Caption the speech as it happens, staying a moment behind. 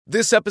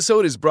This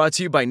episode is brought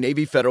to you by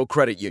Navy Federal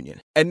Credit Union.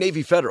 At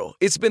Navy Federal,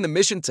 it's been the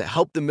mission to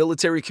help the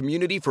military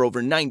community for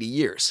over 90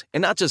 years.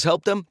 And not just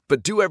help them,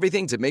 but do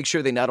everything to make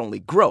sure they not only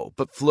grow,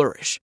 but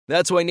flourish.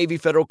 That's why Navy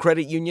Federal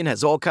Credit Union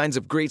has all kinds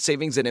of great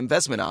savings and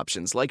investment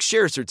options like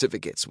share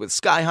certificates with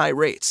sky-high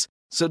rates.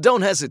 So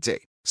don't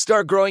hesitate.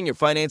 Start growing your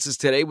finances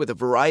today with a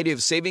variety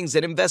of savings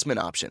and investment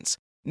options.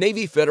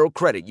 Navy Federal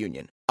Credit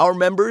Union. Our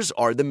members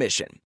are the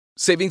mission.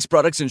 Savings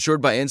products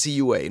insured by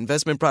NCUA.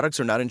 Investment products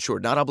are not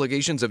insured, not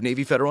obligations of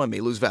Navy Federal and may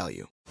lose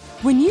value.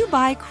 When you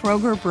buy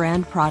Kroger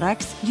brand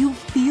products, you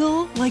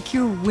feel like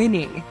you're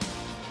winning.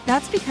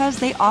 That's because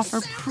they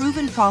offer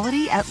proven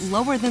quality at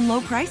lower than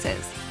low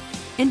prices.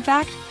 In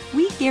fact,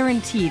 we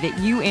guarantee that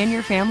you and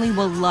your family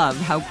will love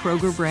how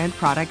Kroger brand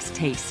products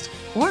taste,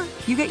 or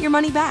you get your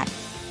money back.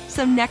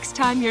 So next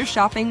time you're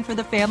shopping for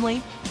the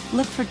family,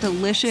 look for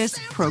delicious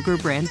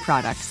Kroger brand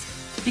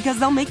products, because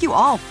they'll make you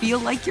all feel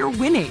like you're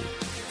winning.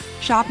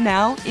 Shop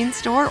now,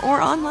 in-store,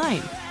 or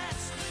online.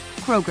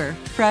 Kroger,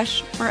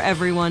 fresh for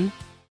everyone.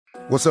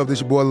 What's up, this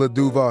your boy Lil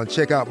Duval, and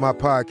check out my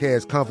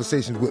podcast,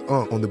 Conversations with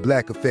Unc, on the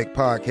Black Effect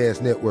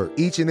Podcast Network.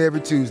 Each and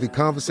every Tuesday,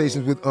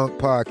 Conversations with Unc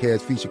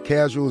podcast feature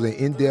casuals and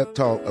in-depth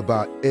talk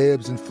about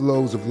ebbs and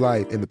flows of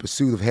life and the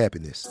pursuit of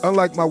happiness.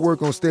 Unlike my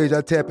work on stage,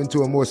 I tap into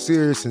a more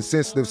serious and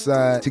sensitive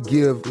side to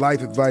give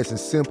life advice and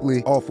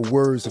simply offer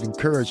words of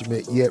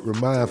encouragement, yet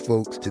remind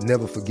folks to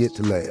never forget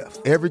to laugh.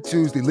 Every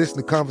Tuesday, listen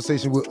to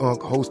Conversation with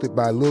Unc, hosted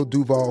by Lil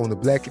Duval on the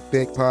Black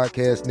Effect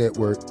Podcast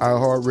Network,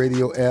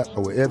 iHeartRadio app,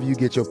 or wherever you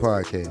get your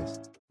podcasts.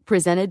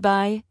 Presented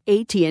by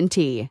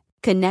AT&T.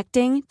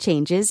 Connecting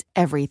changes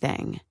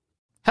everything.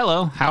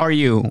 Hello, how are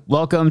you?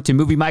 Welcome to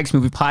Movie Mike's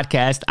Movie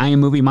Podcast. I am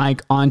Movie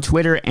Mike on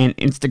Twitter and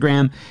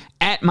Instagram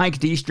at Mike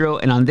Distro.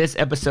 And on this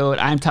episode,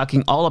 I'm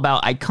talking all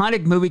about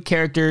iconic movie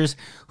characters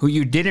who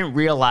you didn't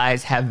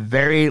realize have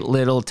very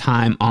little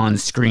time on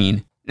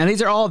screen. Now,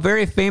 these are all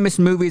very famous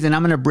movies, and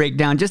I'm going to break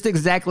down just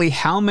exactly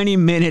how many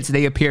minutes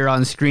they appear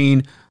on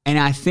screen. And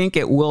I think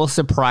it will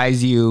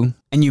surprise you,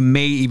 and you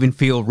may even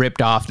feel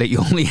ripped off that you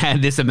only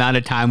had this amount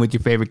of time with your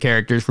favorite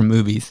characters from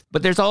movies.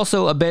 But there's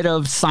also a bit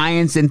of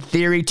science and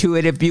theory to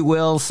it, if you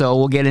will, so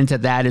we'll get into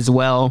that as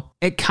well.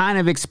 It kind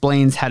of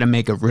explains how to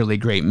make a really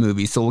great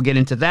movie, so we'll get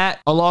into that.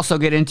 I'll also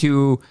get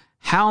into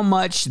how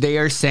much they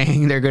are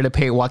saying they're going to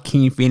pay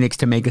Joaquin Phoenix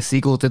to make a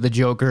sequel to The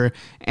Joker,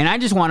 and I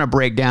just want to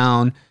break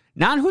down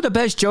not who the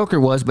best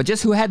Joker was, but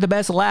just who had the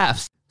best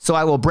laughs. So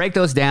I will break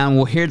those down,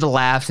 we'll hear the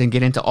laughs, and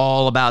get into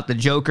all about The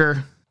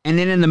Joker. And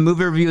then in the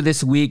movie review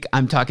this week,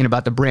 I'm talking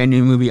about the brand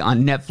new movie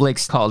on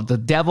Netflix called The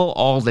Devil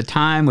All the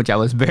Time, which I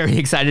was very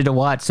excited to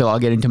watch, so I'll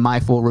get into my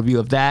full review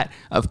of that.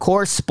 Of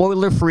course,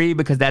 spoiler-free,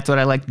 because that's what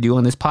I like to do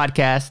on this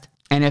podcast.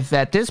 And if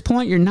at this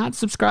point you're not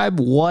subscribed,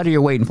 what are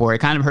you waiting for? It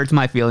kind of hurts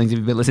my feelings if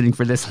you've been listening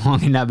for this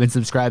long and not been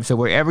subscribed. So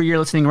wherever you're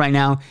listening right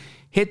now,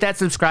 hit that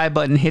subscribe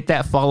button, hit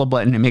that follow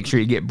button, and make sure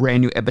you get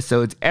brand new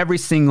episodes every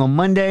single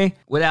Monday.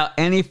 Without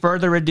any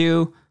further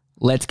ado,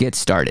 let's get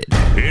started.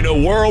 In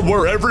a world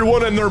where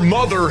everyone and their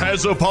mother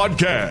has a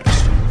podcast,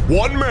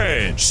 one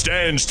man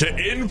stands to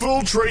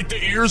infiltrate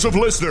the ears of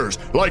listeners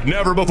like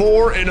never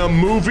before in a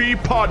movie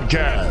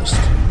podcast.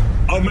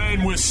 A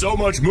man with so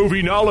much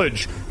movie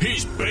knowledge,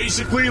 he's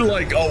basically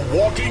like a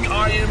walking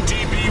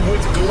IMDb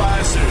with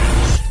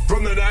glasses.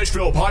 From the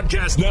Nashville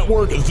Podcast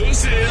Network,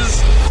 this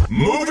is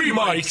Movie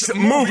Mike's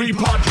Movie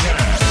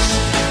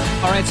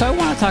Podcast. All right, so I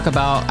want to talk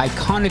about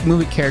iconic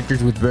movie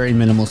characters with very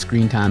minimal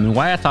screen time. And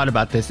why I thought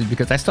about this is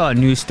because I saw a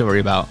news story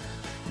about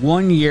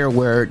one year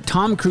where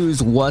Tom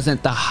Cruise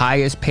wasn't the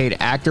highest paid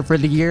actor for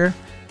the year,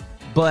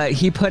 but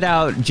he put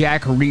out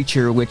Jack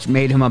Reacher, which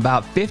made him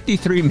about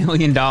 $53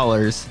 million.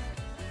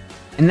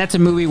 And that's a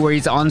movie where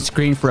he's on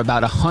screen for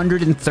about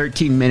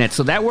 113 minutes.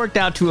 So that worked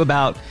out to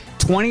about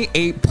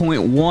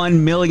 $28.1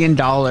 million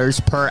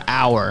per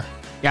hour.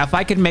 Yeah, if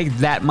I could make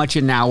that much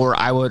an hour,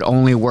 I would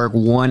only work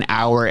 1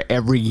 hour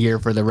every year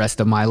for the rest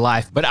of my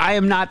life. But I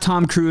am not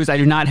Tom Cruise. I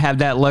do not have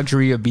that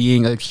luxury of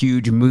being a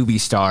huge movie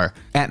star.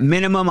 At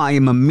minimum, I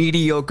am a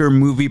mediocre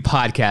movie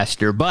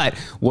podcaster. But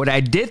what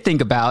I did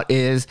think about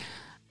is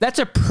that's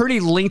a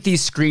pretty lengthy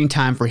screen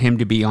time for him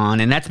to be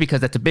on, and that's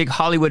because that's a big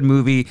Hollywood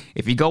movie.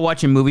 If you go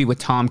watch a movie with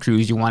Tom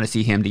Cruise, you want to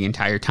see him the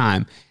entire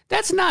time.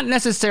 That's not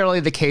necessarily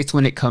the case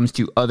when it comes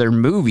to other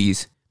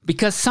movies,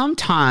 because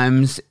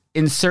sometimes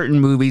in certain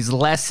movies,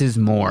 less is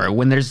more.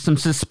 When there's some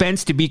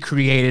suspense to be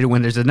created,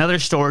 when there's another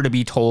story to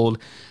be told,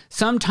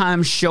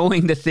 sometimes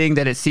showing the thing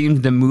that it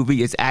seems the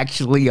movie is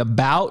actually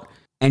about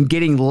and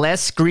getting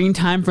less screen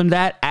time from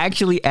that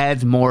actually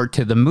adds more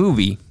to the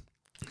movie.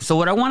 So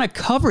what I want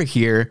to cover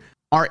here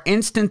are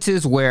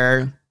instances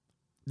where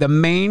the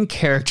main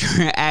character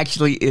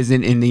actually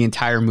isn't in the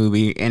entire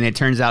movie, and it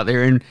turns out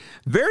they're in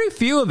very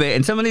few of it,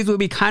 and some of these will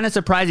be kind of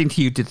surprising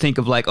to you to think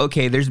of, like,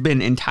 okay, there's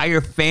been entire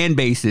fan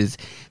bases,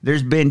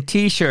 there's been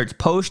t-shirts,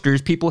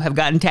 posters, people have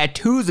gotten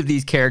tattoos of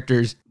these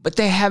characters, but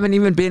they haven't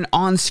even been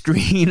on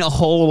screen a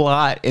whole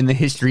lot in the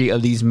history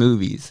of these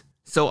movies.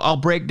 So I'll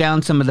break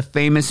down some of the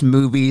famous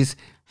movies,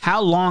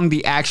 how long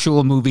the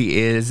actual movie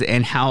is,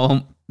 and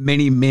how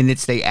many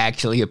minutes they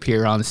actually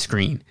appear on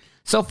screen.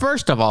 So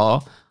first of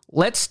all,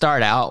 let's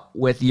start out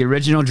with the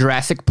original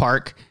Jurassic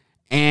Park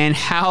and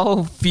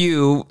how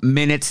few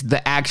minutes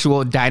the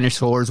actual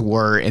dinosaurs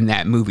were in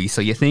that movie. So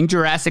you think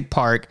Jurassic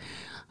Park,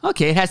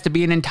 okay, it has to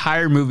be an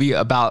entire movie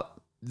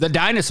about the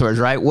dinosaurs,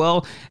 right?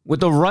 Well,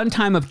 with a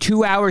runtime of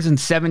 2 hours and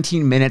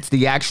 17 minutes,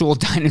 the actual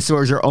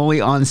dinosaurs are only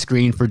on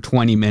screen for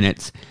 20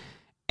 minutes.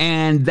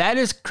 And that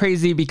is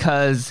crazy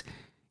because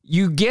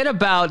you get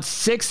about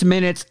 6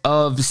 minutes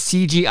of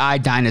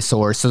CGI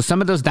dinosaurs. So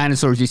some of those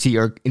dinosaurs you see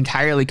are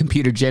entirely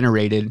computer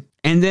generated.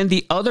 And then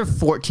the other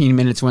 14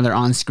 minutes when they're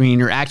on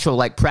screen are actual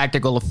like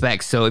practical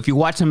effects. So if you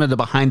watch some of the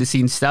behind the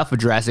scenes stuff of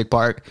Jurassic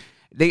Park,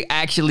 they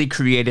actually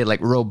created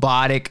like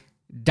robotic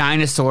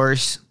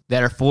dinosaurs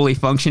that are fully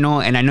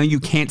functional. And I know you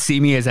can't see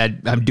me as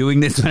I'm doing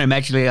this when I'm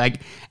actually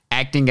like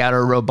acting out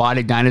a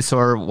robotic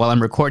dinosaur while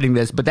I'm recording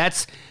this, but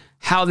that's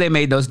how they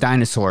made those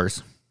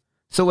dinosaurs.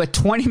 So at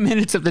 20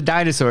 minutes of the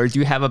dinosaurs,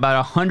 you have about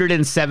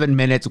 107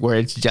 minutes where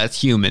it's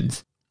just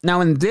humans.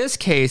 Now, in this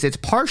case, it's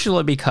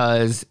partially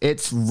because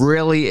it's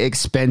really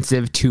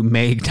expensive to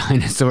make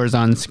dinosaurs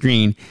on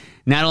screen.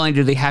 Not only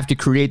do they have to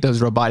create those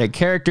robotic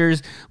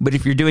characters, but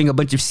if you're doing a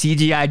bunch of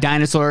CGI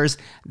dinosaurs,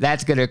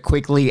 that's going to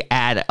quickly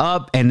add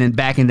up. And then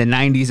back in the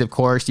 90s, of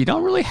course, you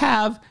don't really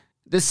have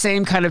the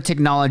same kind of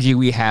technology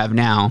we have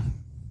now.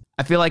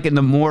 I feel like in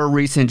the more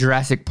recent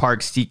Jurassic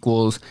Park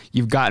sequels,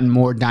 you've gotten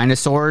more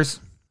dinosaurs.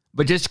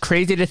 But just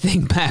crazy to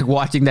think back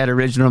watching that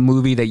original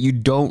movie that you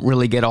don't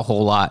really get a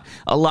whole lot.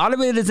 A lot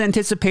of it is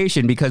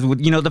anticipation because,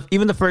 you know,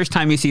 even the first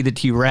time you see the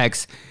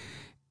T-Rex,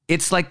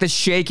 it's like the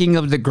shaking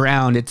of the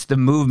ground. It's the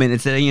movement.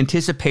 It's the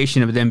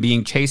anticipation of them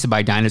being chased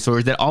by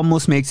dinosaurs that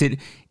almost makes it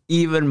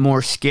even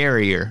more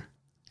scarier.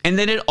 And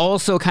then it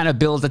also kind of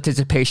builds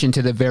anticipation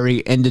to the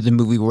very end of the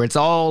movie where it's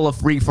all a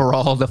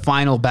free-for-all, the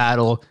final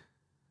battle,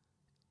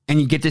 and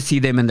you get to see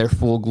them in their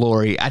full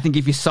glory. I think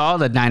if you saw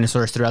the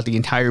dinosaurs throughout the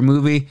entire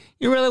movie,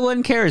 you really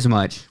wouldn't care as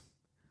much.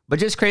 But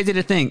just crazy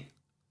to think,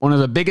 one of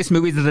the biggest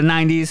movies of the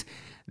 90s,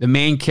 the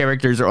main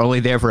characters are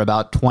only there for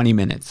about 20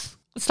 minutes.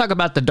 Let's talk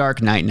about The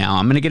Dark Knight now.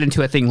 I'm going to get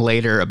into a thing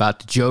later about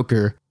the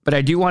Joker, but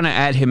I do want to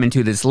add him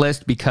into this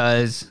list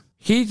because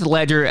Heath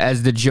Ledger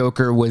as the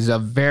Joker was a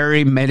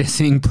very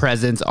menacing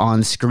presence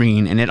on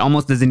screen, and it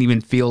almost doesn't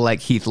even feel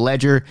like Heath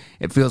Ledger.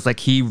 It feels like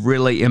he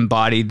really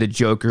embodied the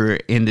Joker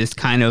in this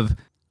kind of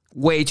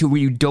way to where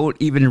you don't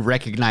even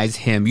recognize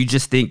him. You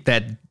just think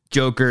that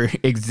Joker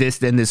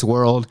exists in this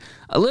world.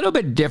 A little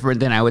bit different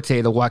than I would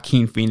say the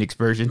Joaquin Phoenix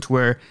version, to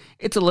where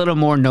it's a little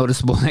more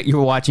noticeable that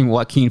you're watching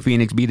Joaquin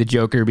Phoenix be the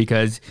Joker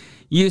because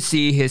you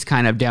see his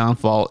kind of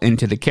downfall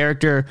into the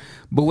character.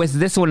 But with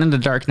this one in The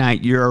Dark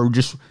Knight, you're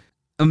just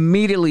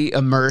immediately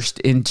immersed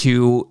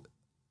into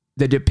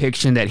the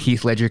depiction that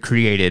Heath Ledger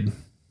created.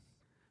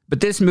 But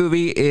this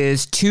movie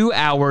is 2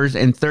 hours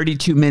and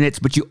 32 minutes,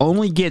 but you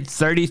only get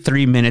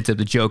 33 minutes of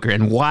the Joker.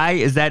 And why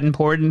is that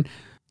important?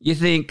 You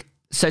think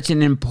such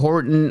an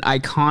important,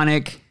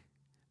 iconic,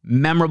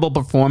 memorable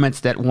performance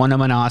that won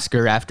him an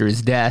Oscar after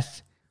his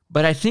death.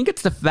 But I think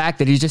it's the fact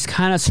that he's just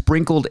kind of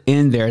sprinkled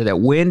in there that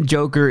when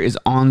Joker is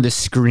on the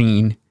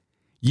screen,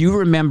 you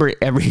remember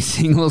every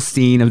single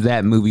scene of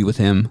that movie with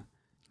him.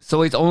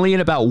 So he's only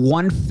in about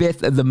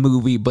 1/5 of the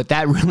movie, but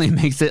that really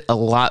makes it a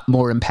lot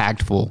more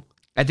impactful.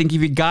 I think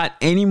if you got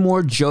any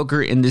more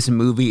Joker in this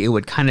movie, it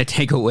would kind of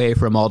take away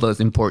from all those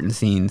important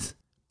scenes.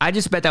 I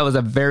just bet that was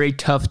a very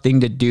tough thing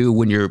to do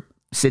when you're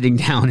sitting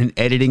down and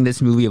editing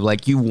this movie of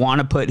like, you want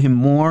to put him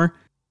more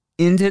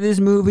into this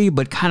movie,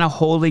 but kind of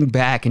holding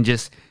back and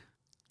just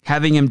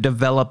having him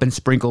develop and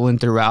sprinkle in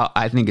throughout,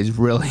 I think is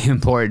really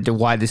important to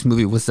why this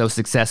movie was so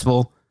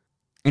successful.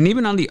 And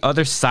even on the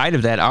other side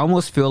of that, I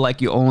almost feel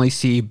like you only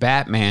see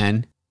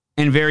Batman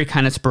in very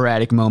kind of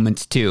sporadic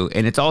moments too.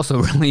 And it's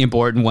also really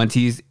important once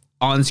he's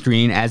on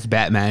screen as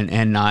Batman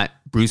and not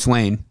Bruce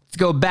Wayne. Let's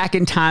go back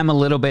in time a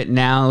little bit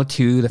now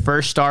to the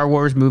first Star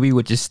Wars movie,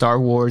 which is Star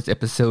Wars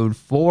Episode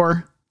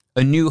 4,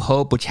 A New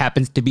Hope, which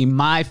happens to be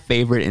my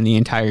favorite in the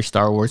entire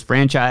Star Wars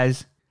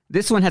franchise.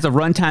 This one has a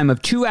runtime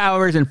of 2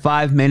 hours and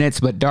 5 minutes,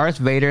 but Darth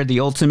Vader, the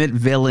ultimate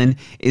villain,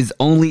 is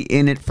only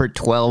in it for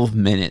 12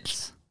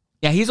 minutes.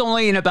 Yeah, he's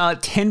only in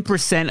about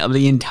 10% of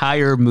the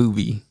entire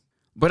movie.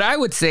 But I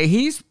would say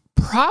he's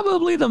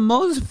probably the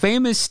most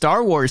famous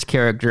Star Wars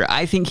character.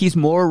 I think he's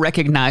more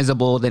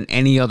recognizable than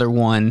any other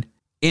one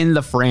in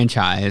the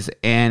franchise.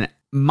 And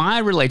my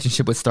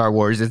relationship with Star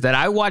Wars is that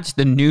I watched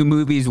the new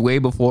movies way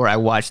before I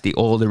watched the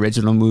old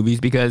original movies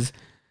because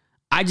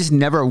I just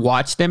never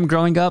watched them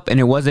growing up. And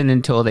it wasn't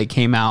until they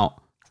came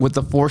out with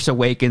The Force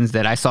Awakens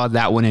that I saw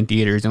that one in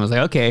theaters and was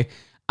like, okay,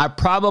 I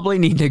probably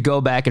need to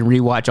go back and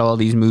rewatch all of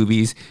these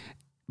movies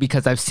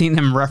because I've seen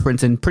them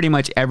referenced in pretty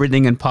much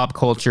everything in pop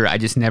culture. I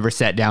just never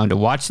sat down to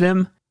watch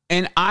them.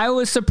 And I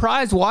was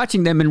surprised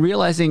watching them and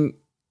realizing,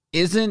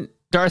 isn't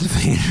Darth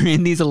Vader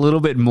in these a little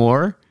bit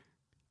more?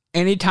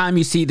 Anytime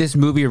you see this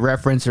movie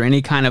reference or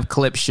any kind of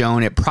clip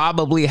shown, it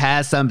probably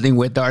has something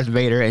with Darth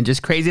Vader, and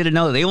just crazy to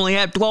know they only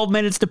have 12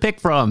 minutes to pick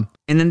from.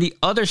 And then the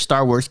other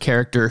Star Wars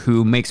character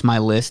who makes my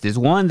list is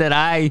one that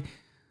I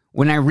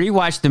when I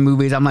rewatch the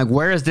movies, I'm like,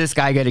 where is this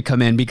guy going to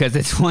come in? Because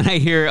it's one I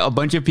hear a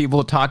bunch of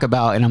people talk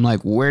about, and I'm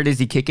like, where does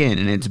he kick in?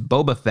 And it's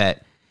Boba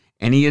Fett,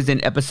 and he is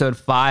in episode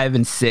 5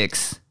 and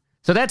 6.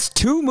 So that's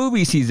 2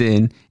 movies he's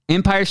in.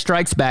 Empire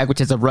Strikes Back, which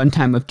has a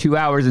runtime of 2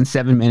 hours and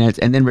 7 minutes,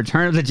 and then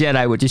Return of the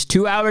Jedi, which is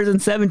 2 hours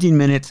and 17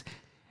 minutes.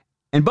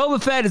 And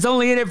Boba Fett is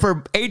only in it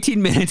for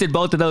 18 minutes in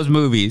both of those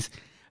movies.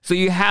 So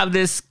you have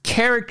this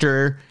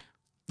character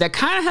that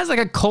kind of has like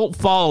a cult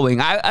following.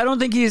 I don't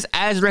think he's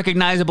as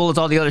recognizable as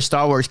all the other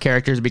Star Wars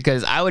characters,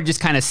 because I would just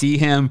kind of see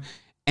him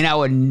and I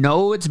would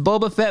know it's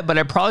Boba Fett, but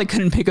I probably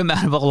couldn't pick him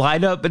out of a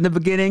lineup in the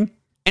beginning.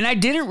 And I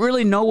didn't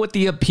really know what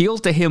the appeal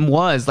to him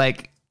was.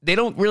 Like, they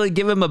don't really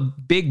give him a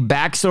big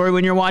backstory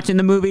when you're watching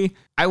the movie.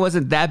 I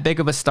wasn't that big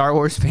of a Star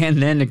Wars fan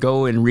then to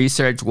go and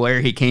research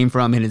where he came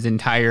from in his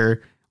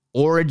entire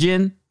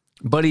origin,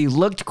 but he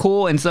looked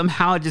cool and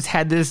somehow just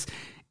had this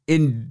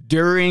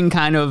enduring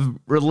kind of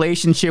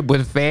relationship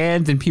with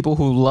fans and people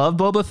who love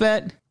Boba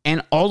Fett.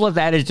 And all of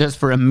that is just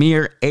for a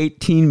mere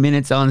 18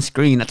 minutes on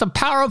screen. That's a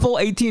powerful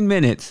 18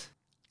 minutes.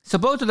 So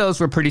both of those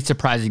were pretty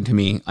surprising to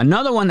me.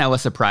 Another one that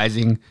was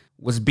surprising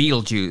was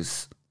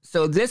Beetlejuice.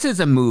 So this is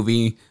a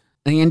movie,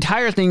 and the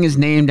entire thing is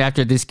named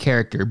after this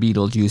character,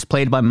 Beetlejuice,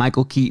 played by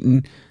Michael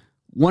Keaton.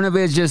 One of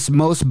his just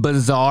most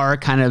bizarre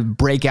kind of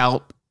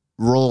breakout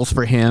roles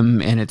for him,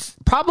 and it's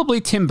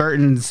probably Tim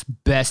Burton's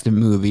best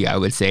movie, I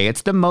would say.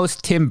 It's the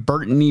most Tim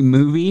Burton-y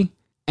movie.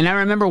 And I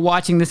remember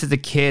watching this as a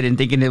kid and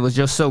thinking it was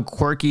just so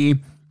quirky.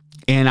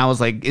 And I was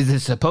like, is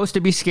it supposed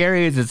to be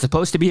scary? Is it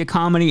supposed to be a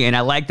comedy? And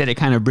I like that it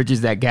kind of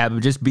bridges that gap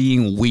of just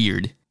being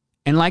weird.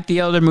 And like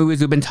the other movies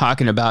we've been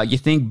talking about, you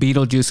think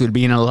Beetlejuice would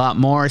be in a lot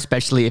more,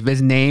 especially if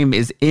his name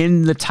is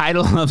in the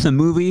title of the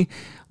movie.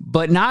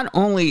 But not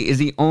only is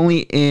he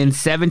only in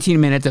 17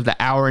 minutes of the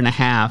hour and a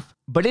half,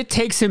 but it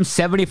takes him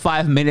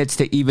 75 minutes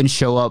to even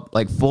show up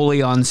like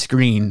fully on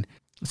screen.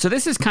 So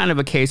this is kind of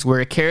a case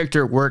where a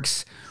character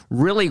works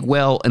really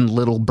well in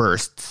little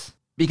bursts.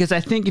 Because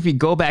I think if you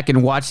go back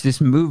and watch this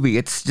movie,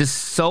 it's just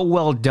so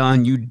well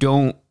done, you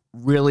don't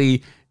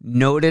really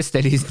notice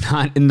that he's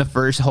not in the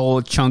first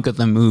whole chunk of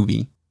the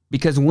movie.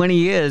 Because when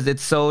he is,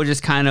 it's so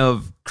just kind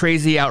of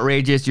crazy,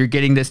 outrageous. You're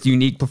getting this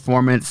unique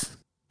performance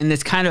and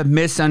this kind of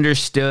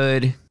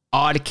misunderstood,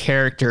 odd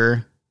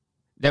character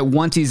that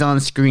once he's on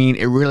screen,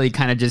 it really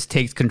kind of just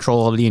takes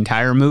control of the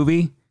entire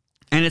movie.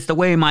 And it's the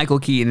way Michael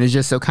Keaton is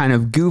just so kind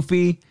of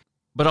goofy,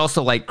 but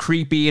also like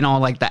creepy and all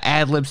like the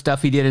ad-lib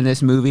stuff he did in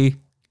this movie.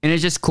 And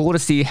it's just cool to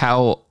see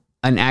how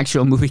an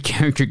actual movie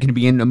character can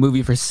be in a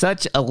movie for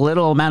such a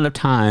little amount of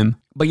time,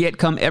 but yet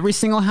come every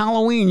single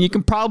Halloween, you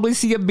can probably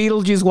see a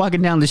Beetlejuice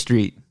walking down the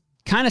street.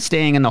 Kind of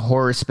staying in the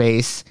horror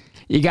space,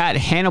 you got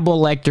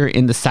Hannibal Lecter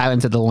in The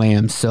Silence of the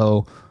Lambs,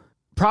 so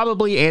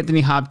probably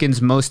Anthony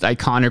Hopkins' most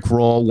iconic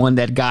role, one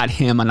that got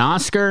him an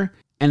Oscar,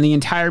 and the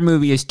entire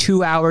movie is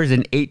 2 hours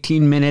and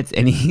 18 minutes,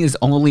 and he is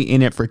only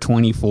in it for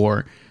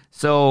 24.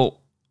 So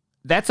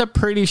that's a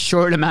pretty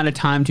short amount of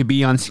time to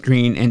be on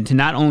screen and to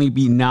not only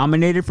be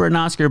nominated for an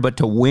Oscar, but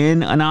to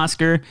win an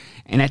Oscar.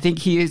 And I think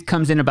he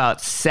comes in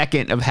about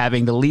second of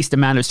having the least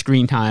amount of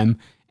screen time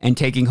and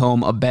taking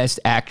home a Best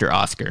Actor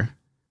Oscar.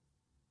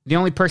 The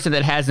only person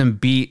that has him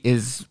beat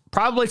is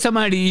probably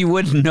somebody you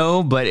wouldn't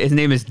know, but his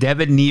name is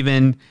Devin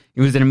Neven.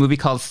 He was in a movie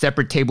called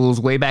Separate Tables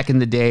way back in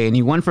the day, and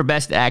he won for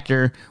Best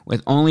Actor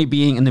with only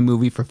being in the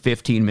movie for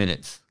 15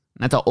 minutes.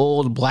 That's an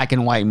old black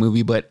and white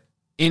movie, but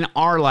in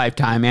our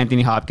lifetime,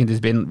 Anthony Hopkins has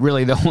been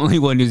really the only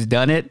one who's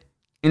done it.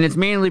 And it's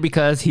mainly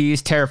because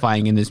he's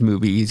terrifying in this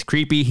movie. He's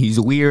creepy, he's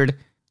weird,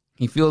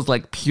 he feels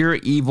like pure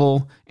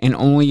evil, and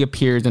only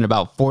appears in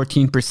about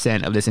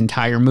 14% of this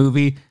entire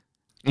movie.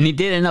 And he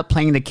did end up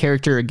playing the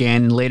character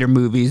again in later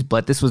movies,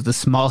 but this was the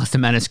smallest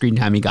amount of screen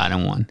time he got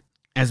in one.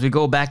 As we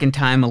go back in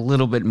time a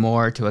little bit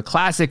more to a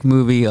classic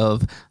movie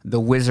of The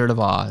Wizard of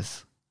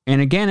Oz.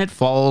 And again, it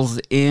falls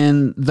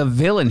in the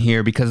villain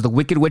here because the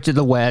Wicked Witch of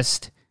the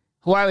West,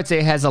 who I would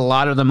say has a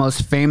lot of the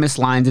most famous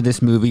lines in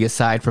this movie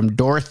aside from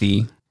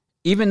Dorothy,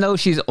 even though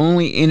she's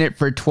only in it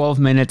for 12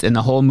 minutes and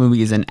the whole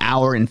movie is an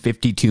hour and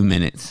 52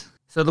 minutes.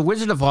 So The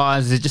Wizard of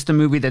Oz is just a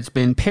movie that's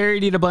been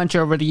parodied a bunch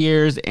over the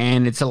years,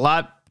 and it's a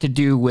lot to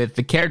do with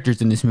the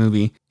characters in this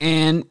movie.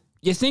 And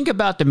you think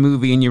about the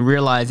movie and you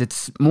realize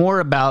it's more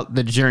about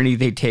the journey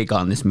they take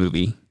on this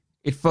movie.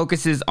 It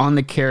focuses on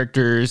the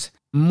characters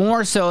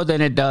more so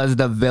than it does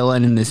the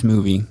villain in this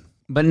movie.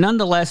 But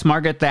nonetheless,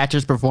 Margaret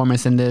Thatcher's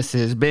performance in this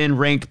has been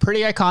ranked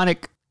pretty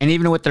iconic. And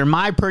even with their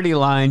My Pretty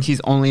line,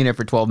 she's only in it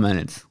for 12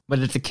 minutes. But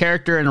it's a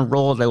character and a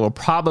role that will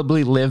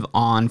probably live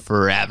on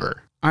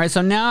forever. All right,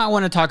 so now I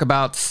want to talk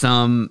about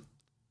some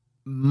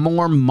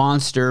more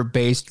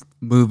monster-based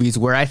movies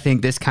where I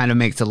think this kind of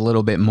makes a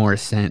little bit more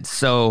sense.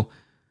 So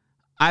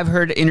I've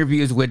heard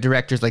interviews with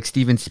directors like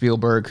Steven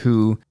Spielberg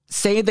who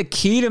say the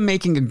key to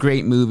making a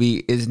great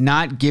movie is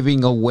not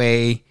giving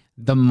away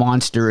the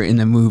monster in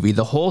the movie.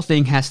 The whole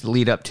thing has to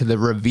lead up to the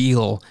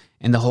reveal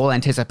and the whole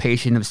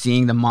anticipation of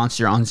seeing the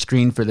monster on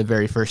screen for the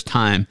very first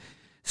time.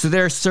 So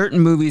there are certain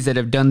movies that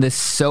have done this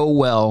so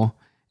well,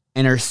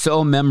 and are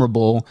so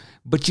memorable,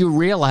 but you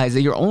realize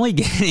that you're only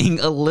getting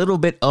a little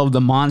bit of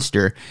the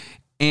monster.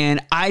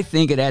 And I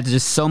think it adds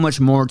just so much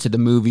more to the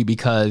movie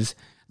because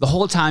the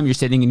whole time you're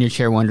sitting in your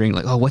chair wondering,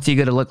 like, oh, what's he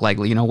going to look like?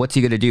 You know, what's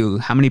he going to do?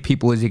 How many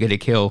people is he going to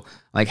kill?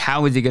 Like,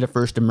 how is he going to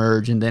first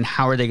emerge? And then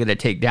how are they going to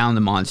take down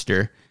the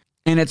monster?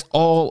 And it's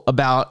all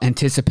about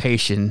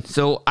anticipation.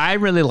 So I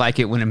really like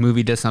it when a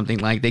movie does something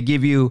like they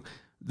give you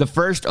the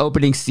first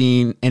opening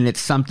scene and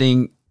it's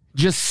something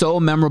just so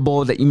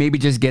memorable that you maybe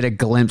just get a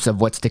glimpse of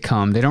what's to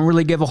come. They don't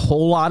really give a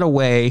whole lot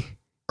away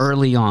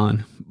early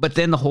on, but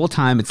then the whole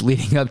time it's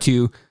leading up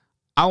to,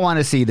 I want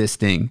to see this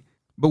thing.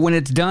 But when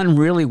it's done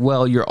really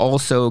well, you're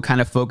also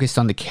kind of focused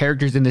on the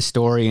characters in the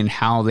story and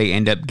how they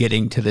end up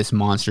getting to this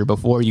monster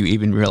before you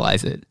even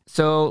realize it.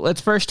 So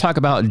let's first talk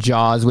about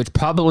Jaws, which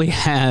probably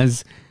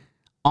has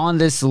on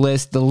this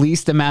list the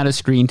least amount of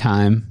screen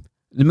time.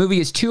 The movie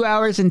is 2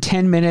 hours and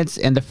 10 minutes,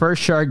 and the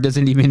first shark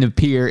doesn't even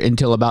appear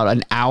until about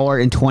an hour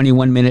and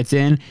 21 minutes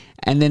in.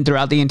 And then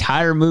throughout the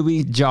entire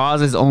movie,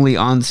 Jaws is only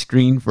on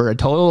screen for a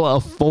total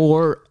of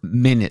 4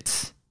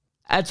 minutes.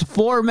 That's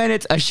 4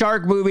 minutes, a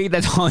shark movie,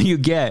 that's all you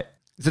get.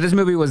 So this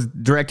movie was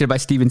directed by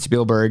Steven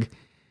Spielberg,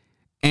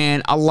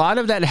 and a lot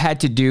of that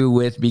had to do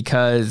with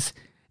because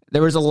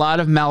there was a lot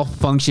of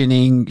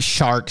malfunctioning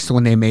sharks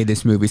when they made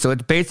this movie. So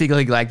it's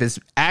basically like this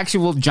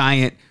actual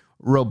giant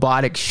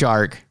robotic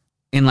shark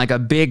in like a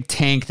big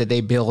tank that they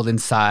build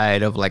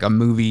inside of like a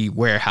movie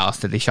warehouse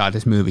that they shot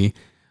this movie.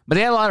 But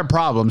they had a lot of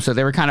problems, so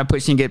they were kind of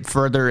pushing it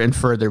further and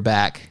further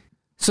back.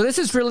 So this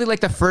is really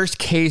like the first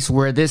case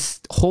where this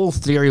whole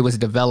theory was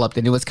developed,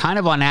 and it was kind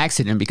of on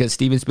accident because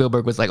Steven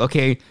Spielberg was like,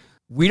 okay,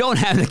 we don't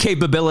have the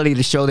capability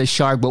to show this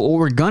shark, but what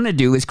we're going to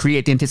do is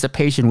create the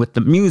anticipation with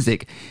the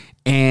music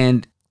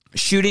and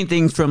shooting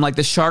things from like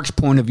the shark's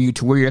point of view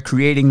to where you're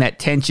creating that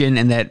tension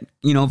and that,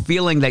 you know,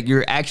 feeling that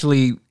you're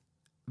actually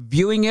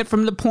viewing it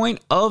from the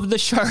point of the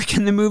shark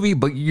in the movie,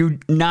 but you're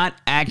not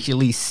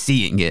actually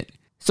seeing it.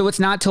 So it's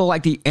not till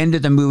like the end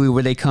of the movie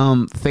where they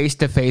come face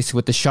to face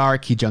with the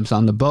shark. He jumps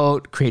on the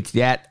boat, creates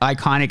that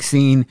iconic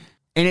scene,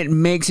 and it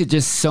makes it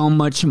just so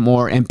much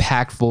more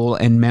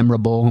impactful and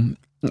memorable.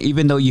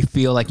 Even though you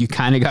feel like you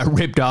kind of got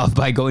ripped off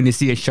by going to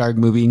see a shark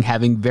movie and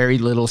having very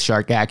little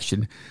shark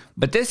action.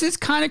 But this has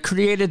kind of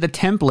created the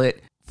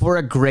template for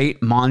a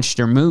great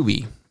monster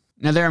movie.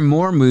 Now, there are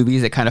more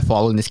movies that kind of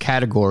fall in this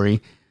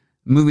category.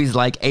 Movies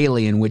like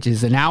Alien, which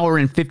is an hour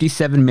and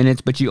 57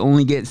 minutes, but you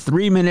only get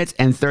 3 minutes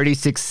and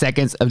 36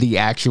 seconds of the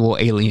actual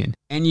alien.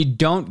 And you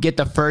don't get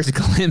the first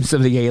glimpse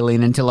of the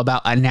alien until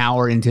about an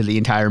hour into the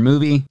entire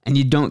movie. And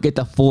you don't get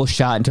the full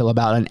shot until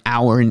about an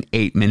hour and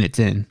 8 minutes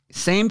in.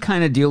 Same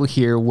kind of deal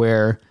here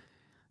where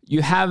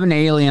you have an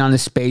alien on a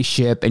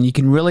spaceship and you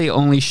can really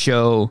only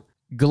show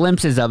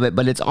glimpses of it,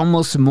 but it's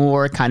almost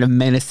more kind of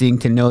menacing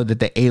to know that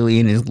the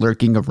alien is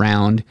lurking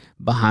around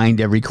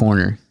behind every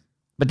corner.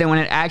 But then when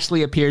it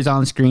actually appears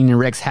on screen and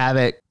wreaks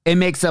havoc, it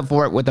makes up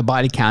for it with a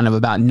body count of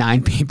about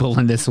 9 people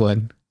in this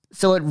one.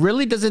 So it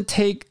really doesn't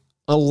take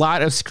a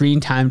lot of screen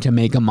time to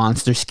make a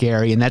monster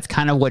scary, and that's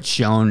kind of what's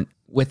shown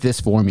with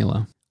this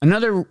formula.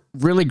 Another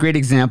really great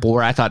example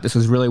where I thought this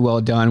was really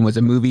well done was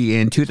a movie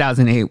in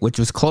 2008, which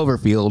was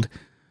Cloverfield,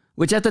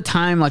 which at the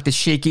time, like the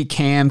shaky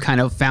cam kind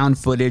of found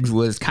footage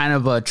was kind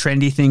of a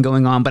trendy thing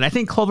going on. But I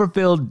think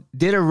Cloverfield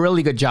did a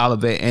really good job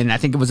of it, and I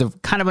think it was a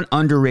kind of an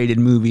underrated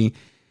movie.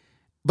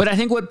 But I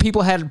think what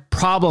people had a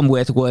problem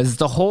with was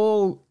the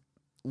whole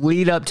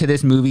lead up to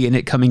this movie and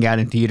it coming out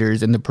in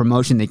theaters, and the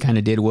promotion they kind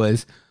of did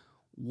was,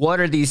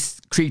 what are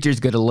these creatures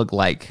going to look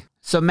like?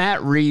 So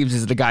Matt Reeves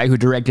is the guy who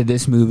directed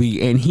this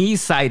movie, and he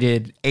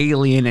cited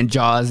Alien and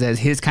Jaws as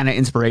his kind of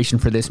inspiration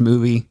for this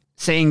movie,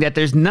 saying that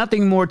there's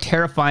nothing more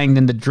terrifying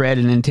than the dread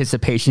and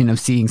anticipation of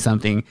seeing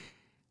something.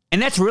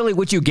 And that's really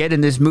what you get in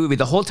this movie.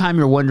 The whole time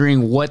you're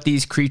wondering what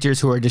these creatures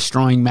who are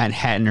destroying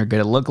Manhattan are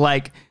going to look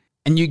like.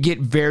 And you get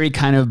very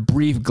kind of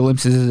brief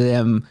glimpses of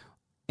them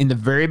in the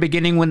very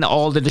beginning when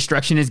all the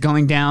destruction is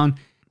going down.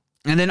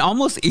 And then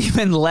almost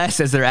even less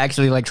as they're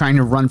actually like trying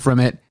to run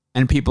from it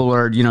and people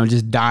are, you know,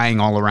 just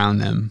dying all around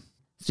them.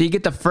 So you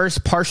get the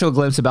first partial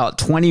glimpse about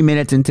 20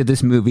 minutes into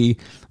this movie,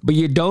 but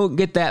you don't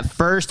get that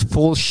first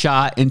full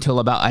shot until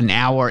about an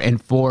hour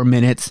and 4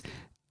 minutes.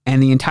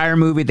 And the entire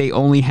movie, they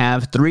only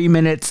have 3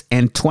 minutes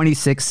and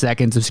 26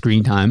 seconds of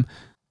screen time.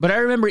 But I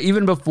remember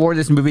even before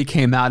this movie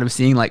came out of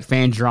seeing like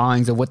fan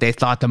drawings of what they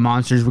thought the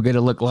monsters were going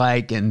to look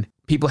like and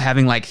people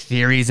having like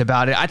theories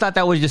about it. I thought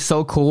that was just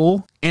so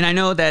cool. And I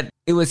know that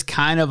it was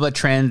kind of a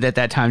trend at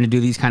that time to do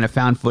these kind of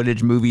found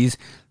footage movies,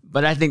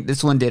 but I think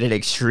this one did it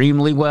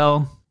extremely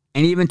well.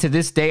 And even to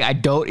this day, I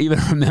don't even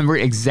remember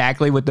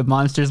exactly what the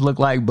monsters look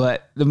like,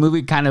 but the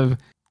movie kind of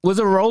was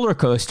a roller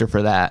coaster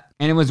for that.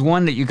 And it was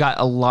one that you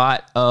got a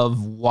lot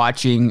of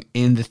watching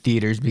in the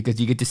theaters because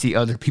you get to see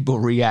other people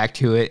react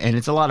to it, and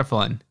it's a lot of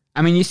fun.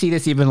 I mean, you see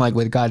this even like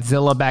with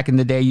Godzilla back in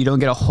the day. You don't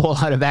get a whole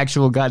lot of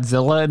actual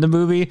Godzilla in the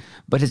movie,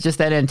 but it's just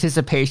that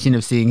anticipation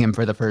of seeing him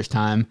for the first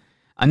time.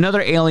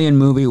 Another Alien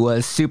movie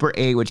was Super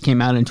 8, which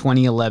came out in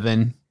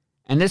 2011.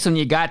 And this one,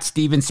 you got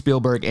Steven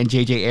Spielberg and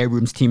J.J.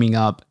 Abrams teaming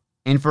up.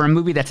 And for a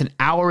movie that's an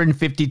hour and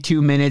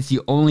 52 minutes,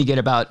 you only get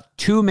about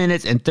 2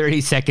 minutes and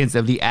 30 seconds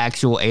of the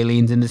actual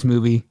aliens in this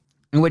movie.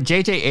 And what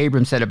J.J.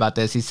 Abrams said about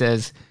this, he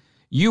says,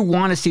 you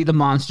want to see the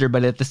monster,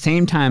 but at the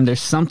same time,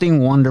 there's something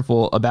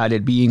wonderful about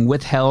it being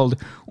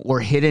withheld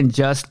or hidden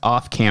just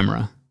off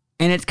camera.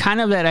 And it's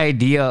kind of that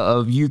idea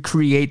of you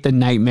create the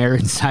nightmare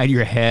inside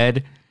your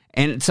head.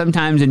 And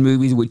sometimes in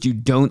movies, what you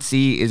don't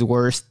see is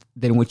worse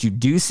than what you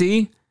do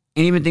see.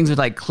 And even things with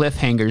like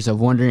cliffhangers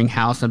of wondering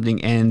how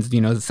something ends,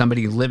 you know,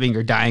 somebody living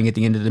or dying at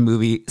the end of the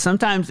movie.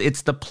 Sometimes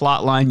it's the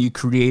plot line you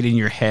create in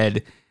your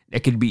head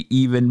that could be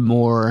even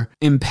more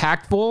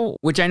impactful,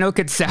 which I know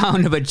could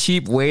sound of a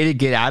cheap way to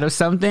get out of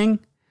something.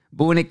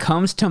 But when it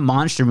comes to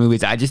monster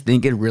movies, I just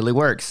think it really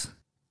works.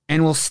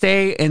 And we'll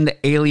stay in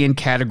the alien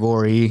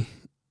category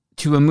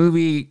to a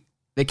movie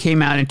that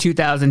came out in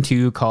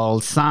 2002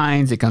 called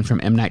Signs. It comes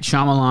from M. Night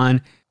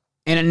Shyamalan.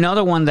 And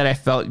another one that I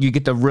felt you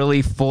get the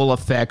really full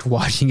effect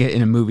watching it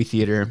in a movie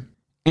theater.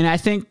 And I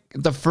think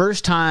the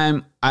first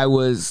time I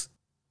was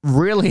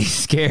really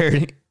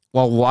scared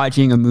while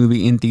watching a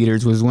movie in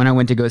theaters was when I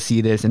went to go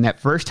see this. And that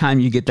first time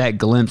you get that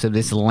glimpse of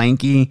this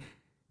lanky,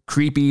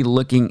 creepy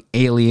looking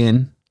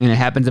alien. And it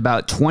happens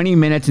about 20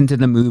 minutes into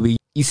the movie.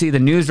 You see the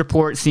news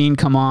report scene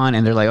come on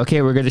and they're like,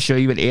 okay, we're going to show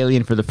you an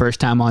alien for the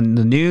first time on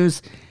the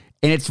news.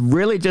 And it's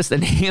really just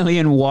an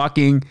alien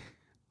walking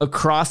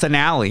across an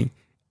alley.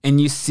 And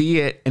you see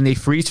it and they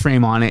freeze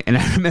frame on it. And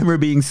I remember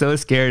being so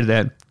scared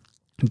that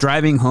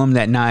driving home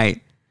that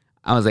night,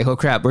 I was like, oh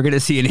crap, we're going to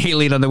see an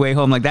alien on the way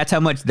home. Like that's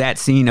how much that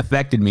scene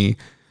affected me.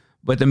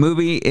 But the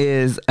movie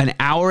is an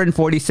hour and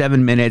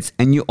 47 minutes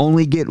and you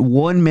only get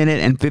 1 minute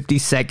and 50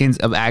 seconds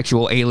of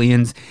actual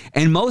aliens.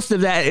 And most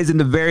of that is in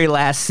the very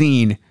last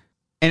scene.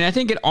 And I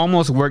think it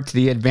almost worked to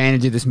the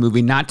advantage of this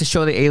movie not to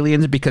show the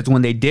aliens, because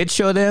when they did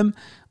show them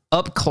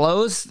up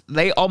close,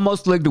 they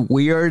almost looked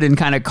weird and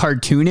kind of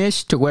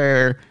cartoonish to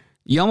where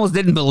you almost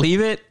didn't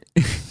believe it.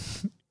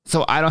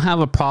 So I don't have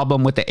a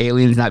problem with the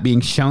aliens not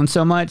being shown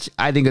so much.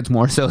 I think it's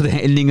more so the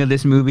ending of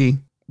this movie.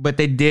 But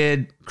they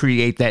did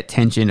create that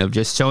tension of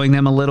just showing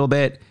them a little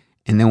bit.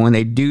 And then when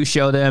they do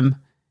show them,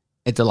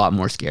 it's a lot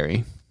more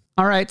scary.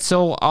 All right,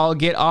 so I'll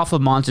get off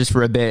of monsters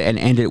for a bit and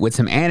end it with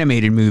some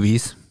animated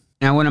movies.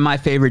 Now, one of my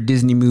favorite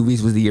Disney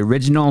movies was the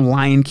original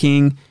Lion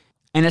King.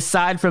 And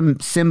aside from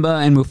Simba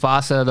and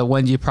Mufasa, the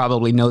ones you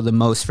probably know the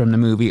most from the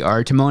movie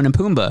are Timon and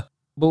Pumbaa.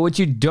 But what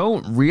you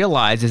don't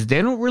realize is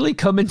they don't really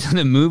come into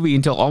the movie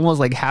until almost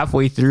like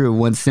halfway through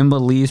when Simba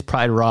leaves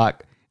Pride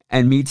Rock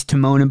and meets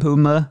Timon and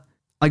Pumbaa.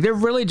 Like they're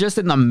really just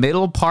in the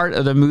middle part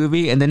of the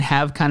movie and then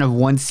have kind of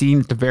one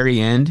scene at the very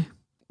end.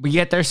 But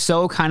yet they're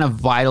so kind of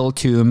vital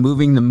to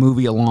moving the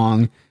movie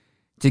along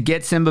to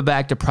get Simba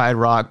back to Pride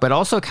Rock, but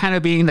also kind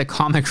of being the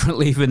comic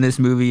relief in this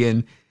movie,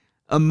 and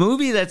a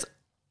movie that's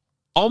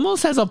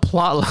almost has a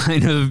plot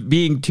line of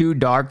being too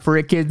dark for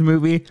a kid's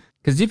movie.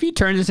 Because if you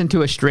turn this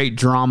into a straight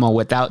drama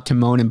without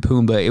Timon and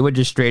Pumbaa, it would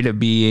just straight up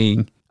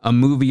being a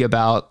movie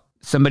about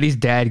somebody's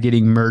dad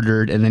getting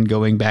murdered and then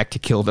going back to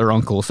kill their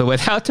uncle. So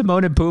without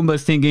Timon and Pumbaa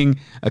singing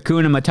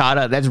Hakuna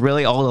Matata, that's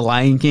really all the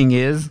Lion King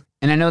is.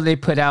 And I know they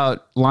put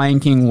out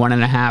Lion King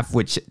 1.5,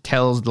 which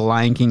tells the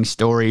Lion King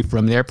story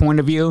from their point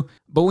of view.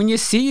 But when you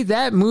see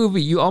that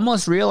movie, you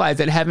almost realize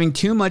that having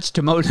too much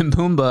Timon and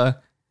Pumbaa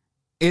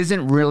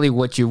isn't really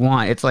what you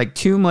want. It's like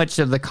too much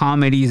of the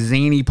comedy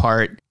zany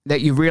part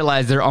that you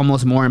realize they're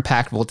almost more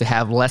impactful to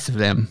have less of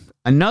them.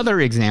 Another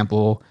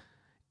example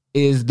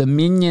is the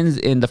Minions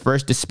in the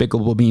first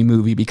Despicable Me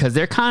movie, because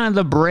they're kind of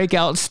the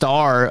breakout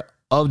star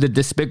of the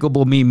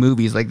Despicable Me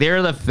movies. Like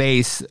they're the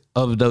face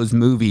of those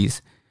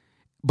movies.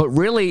 But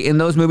really in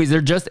those movies,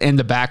 they're just in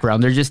the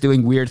background. They're just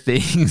doing weird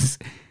things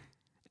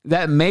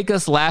that make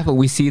us laugh when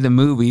we see the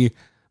movie.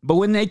 But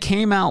when they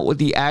came out with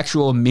the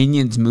actual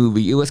Minions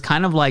movie, it was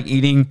kind of like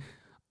eating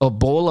a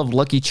bowl of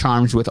Lucky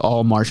Charms with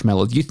all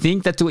marshmallows. You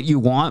think that's what you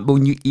want, but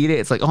when you eat it,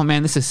 it's like, oh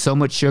man, this is so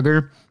much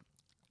sugar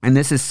and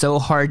this is so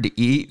hard to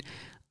eat.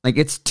 Like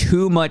it's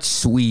too much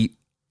sweet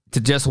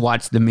to just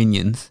watch the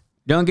Minions.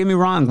 Don't get me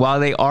wrong, while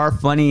they are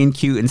funny and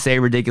cute and say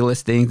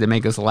ridiculous things that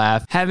make us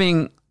laugh,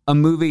 having a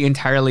movie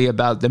entirely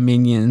about the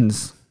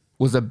Minions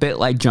was a bit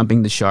like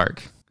jumping the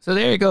shark. So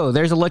there you go.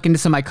 There's a look into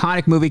some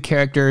iconic movie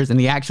characters and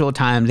the actual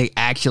time they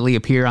actually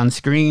appear on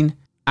screen.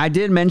 I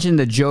did mention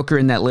the Joker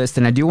in that list,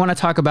 and I do want to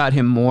talk about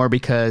him more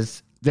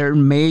because there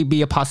may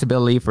be a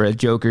possibility for a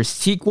Joker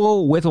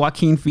sequel with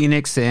Joaquin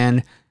Phoenix,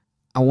 and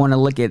I want to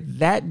look at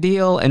that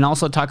deal and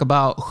also talk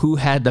about who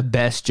had the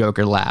best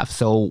Joker laugh.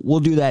 So we'll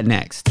do that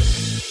next.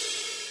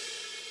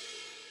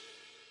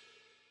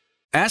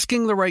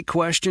 Asking the right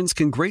questions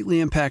can greatly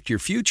impact your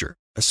future,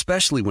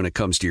 especially when it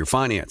comes to your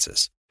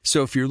finances.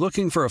 So if you're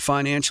looking for a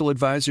financial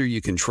advisor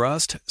you can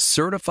trust,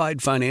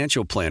 certified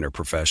financial planner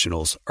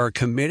professionals are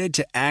committed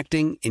to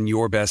acting in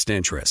your best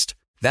interest.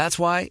 That's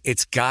why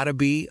it's got to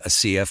be a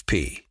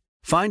CFP.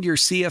 Find your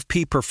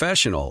CFP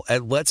professional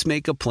at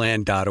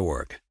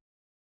letsmakeaplan.org.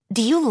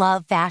 Do you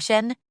love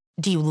fashion?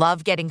 Do you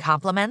love getting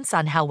compliments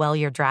on how well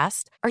you're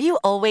dressed? Are you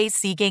always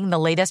seeking the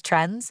latest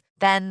trends?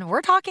 Then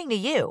we're talking to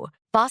you.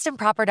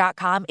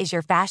 BostonProper.com is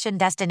your fashion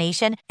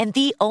destination and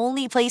the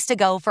only place to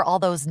go for all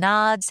those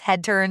nods,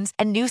 head turns,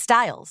 and new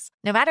styles.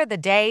 No matter the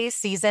day,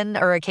 season,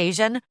 or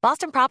occasion,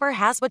 Boston Proper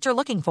has what you're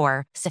looking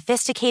for.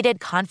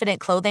 Sophisticated, confident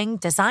clothing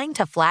designed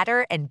to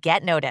flatter and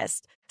get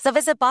noticed. So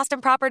visit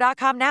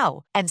BostonProper.com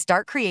now and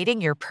start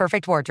creating your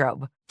perfect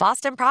wardrobe.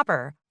 Boston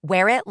Proper.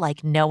 Wear it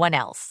like no one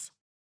else.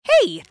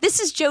 Hey,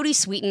 this is Jodie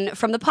Sweetin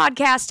from the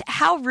podcast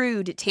How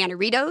Rude,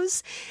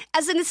 Tanneritos.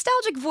 As a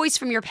nostalgic voice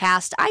from your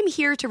past, I'm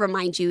here to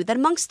remind you that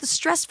amongst the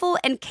stressful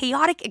and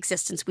chaotic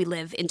existence we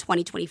live in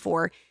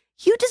 2024,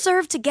 you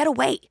deserve to get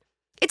away.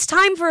 It's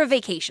time for a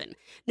vacation,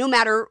 no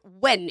matter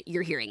when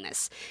you're hearing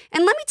this.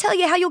 And let me tell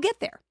you how you'll get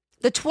there.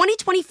 The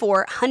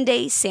 2024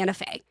 Hyundai Santa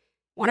Fe.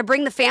 Want to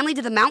bring the family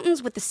to the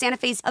mountains with the Santa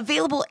Fe's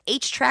available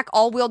H-Track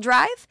all-wheel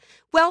drive?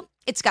 Well,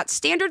 it's got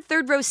standard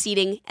third-row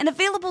seating and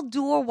available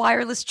dual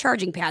wireless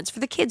charging pads for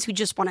the kids who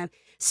just want to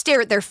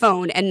stare at their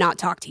phone and not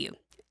talk to you.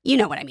 You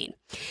know what I mean.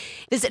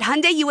 Visit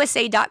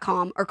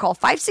HyundaiUSA.com or call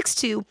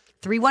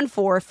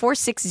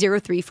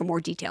 562-314-4603 for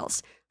more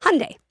details.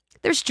 Hyundai,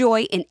 there's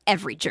joy in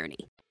every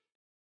journey.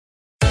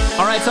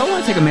 All right, so I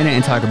want to take a minute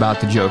and talk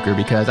about the Joker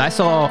because I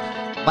saw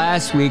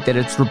last week that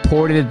it's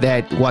reported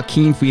that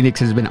Joaquin Phoenix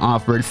has been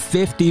offered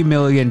 $50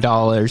 million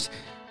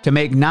to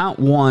make not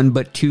one,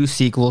 but two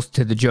sequels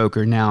to the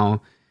Joker.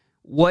 Now,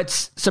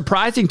 what's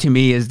surprising to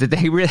me is that they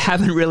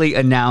haven't really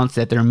announced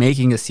that they're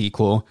making a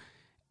sequel,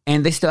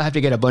 and they still have to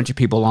get a bunch of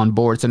people on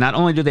board. So not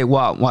only do they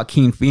want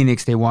Joaquin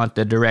Phoenix, they want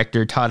the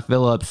director, Todd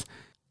Phillips,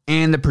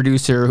 and the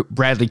producer,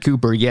 Bradley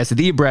Cooper, yes,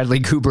 the Bradley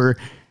Cooper,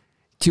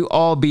 to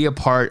all be a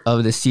part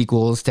of the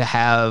sequels, to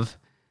have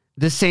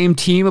the same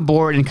team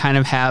aboard and kind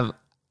of have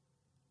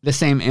the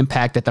same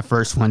impact that the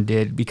first one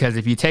did. Because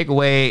if you take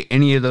away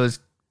any of those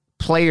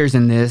players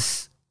in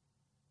this,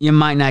 you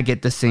might not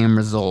get the same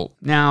result.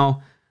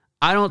 Now,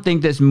 I don't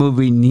think this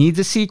movie needs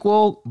a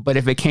sequel, but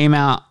if it came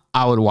out,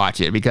 I would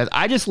watch it because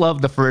I just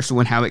love the first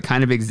one, how it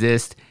kind of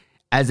exists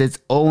as its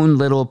own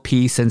little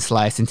piece and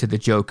slice into the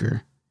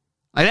Joker.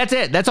 Like, that's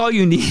it. That's all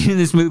you need in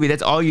this movie.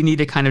 That's all you need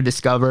to kind of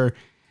discover.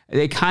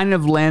 They kind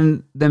of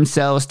lend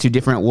themselves to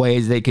different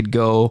ways they could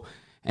go,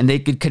 and they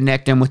could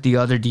connect them with the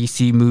other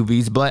DC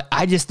movies. But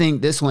I just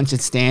think this one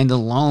should stand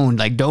alone.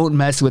 Like, don't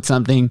mess with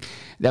something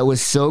that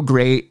was so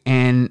great.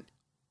 And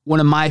one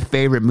of my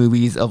favorite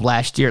movies of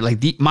last year,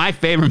 my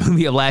favorite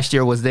movie of last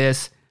year was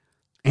this.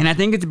 And I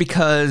think it's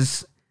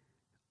because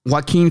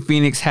Joaquin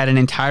Phoenix had an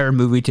entire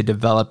movie to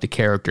develop the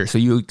character. So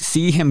you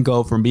see him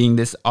go from being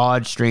this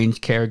odd, strange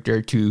character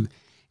to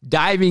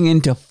diving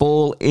into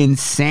full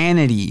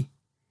insanity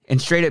and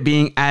straight up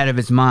being out of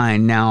his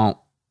mind. Now,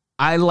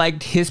 I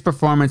liked his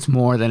performance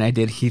more than I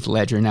did Heath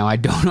Ledger. Now, I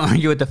don't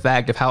argue with the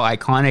fact of how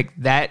iconic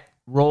that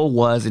role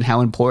was and how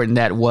important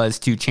that was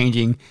to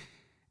changing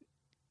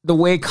the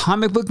way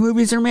comic book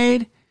movies are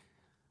made.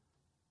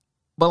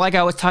 But like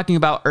I was talking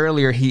about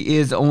earlier, he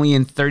is only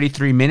in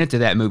 33 minutes of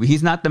that movie.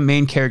 He's not the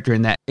main character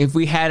in that. If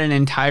we had an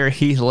entire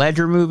Heath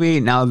Ledger movie,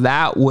 now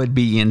that would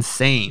be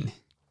insane.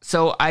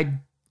 So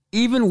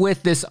even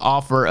with this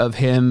offer of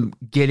him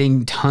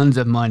getting tons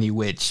of money,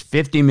 which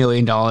 $50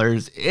 million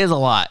is a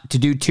lot to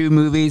do two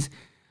movies,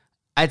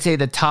 I'd say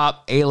the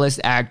top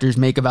A-list actors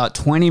make about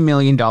 $20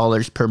 million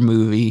per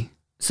movie.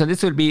 So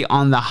this would be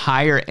on the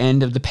higher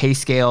end of the pay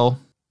scale.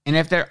 And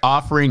if they're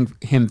offering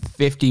him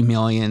 $50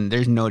 million,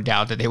 there's no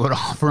doubt that they would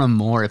offer him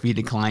more if he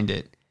declined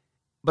it.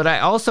 But I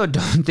also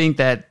don't think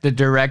that the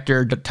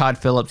director, Todd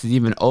Phillips, is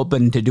even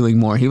open to doing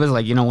more. He was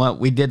like, you know what,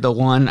 we did the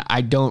one.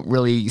 I don't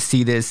really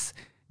see this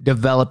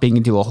developing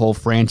into a whole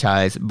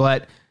franchise.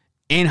 But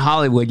in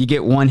Hollywood, you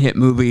get one hit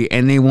movie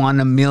and they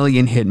want a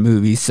million hit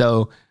movies.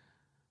 So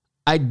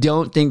I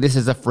don't think this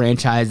is a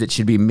franchise that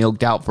should be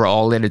milked out for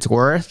all that it's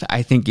worth.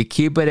 I think you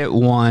keep it at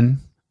one,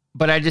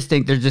 but I just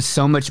think there's just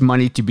so much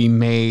money to be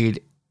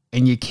made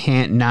and you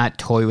can't not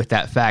toy with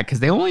that fact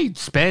because they only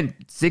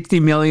spent $60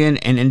 million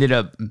and ended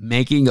up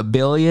making $1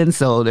 billion.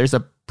 So there's a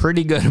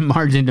pretty good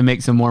margin to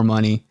make some more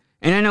money.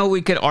 And I know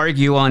we could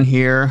argue on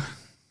here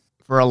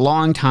for a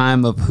long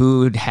time of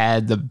who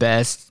had the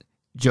best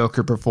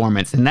Joker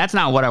performance. And that's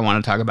not what I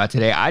want to talk about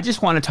today. I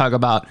just want to talk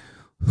about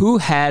who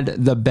had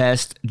the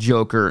best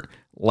Joker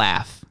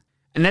laugh.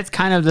 And that's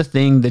kind of the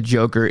thing the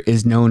Joker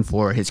is known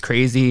for, his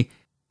crazy,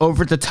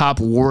 over-the-top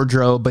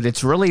wardrobe, but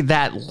it's really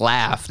that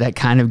laugh that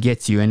kind of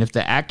gets you. And if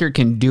the actor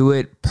can do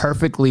it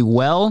perfectly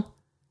well,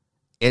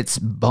 it's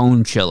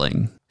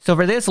bone-chilling. So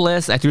for this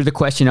list, I threw the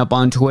question up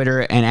on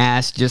Twitter and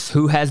asked just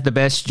who has the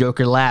best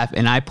Joker laugh,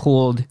 and I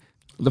pulled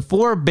the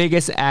 4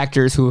 biggest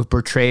actors who have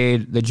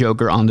portrayed the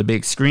Joker on the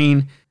big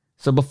screen.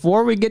 So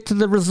before we get to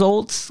the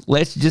results,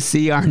 let's just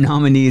see our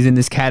nominees in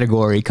this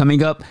category.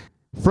 Coming up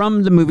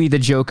from the movie The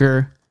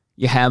Joker,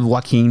 you have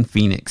Joaquin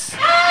Phoenix.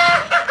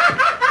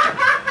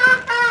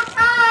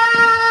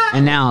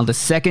 And now, the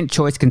second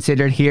choice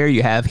considered here,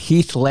 you have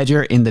Heath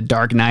Ledger in The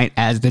Dark Knight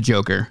as the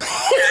Joker.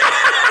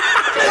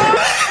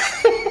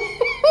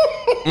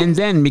 And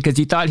then, because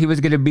he thought he was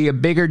going to be a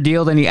bigger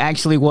deal than he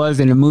actually was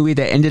in a movie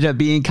that ended up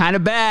being kind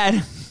of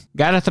bad,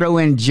 gotta throw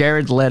in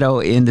Jared Leto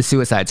in The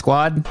Suicide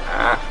Squad.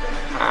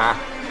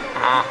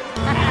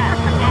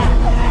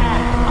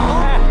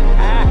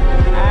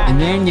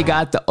 And then you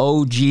got the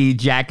OG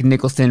Jack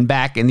Nicholson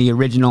back in the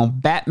original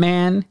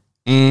Batman,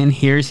 and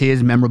here's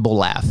his memorable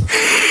laugh.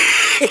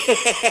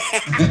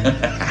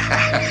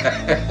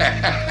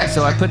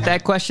 So I put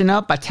that question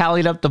up, I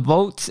tallied up the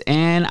votes,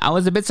 and I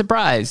was a bit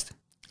surprised.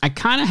 I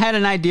kind of had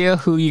an idea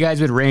who you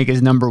guys would rank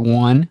as number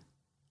one.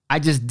 I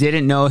just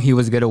didn't know he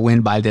was going to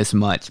win by this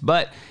much.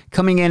 But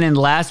coming in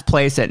last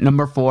place at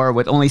number 4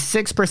 with only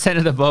 6%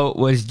 of the vote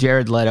was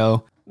Jared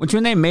Leto, which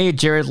when they made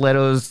Jared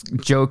Leto's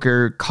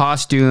Joker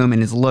costume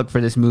and his look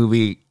for this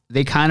movie,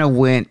 they kind of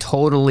went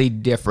totally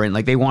different.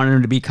 Like they wanted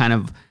him to be kind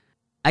of,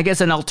 I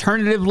guess, an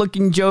alternative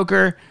looking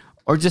Joker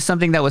or just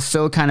something that was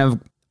so kind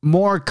of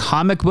more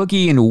comic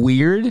booky and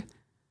weird.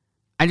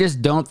 I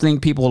just don't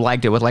think people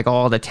liked it with like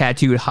all the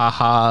tattooed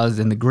ha-has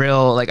and the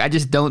grill. Like I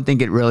just don't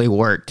think it really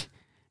worked.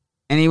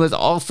 And he was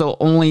also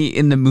only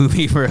in the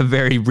movie for a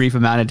very brief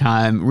amount of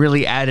time,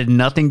 really added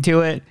nothing to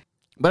it.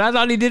 But I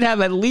thought he did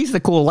have at least a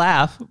cool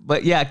laugh.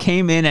 But yeah,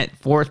 came in at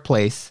 4th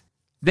place.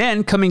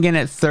 Then coming in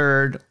at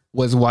 3rd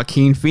was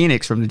Joaquin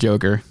Phoenix from the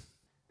Joker.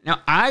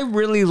 Now, I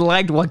really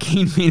liked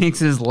Joaquin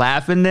Phoenix's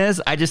laugh in this.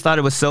 I just thought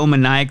it was so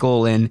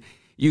maniacal, and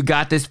you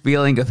got this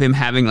feeling of him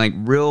having like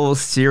real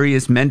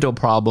serious mental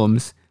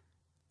problems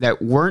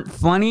that weren't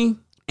funny.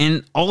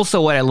 And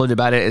also what I loved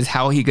about it is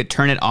how he could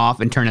turn it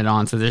off and turn it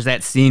on. So there's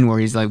that scene where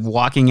he's like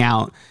walking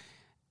out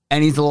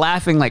and he's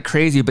laughing like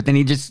crazy, but then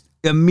he just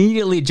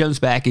immediately jumps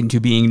back into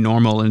being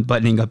normal and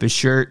buttoning up his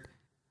shirt.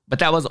 But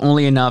that was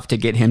only enough to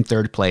get him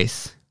 3rd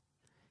place.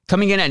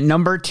 Coming in at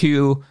number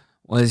 2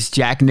 was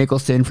Jack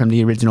Nicholson from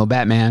the original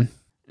Batman.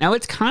 Now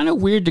it's kind of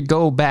weird to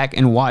go back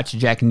and watch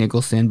Jack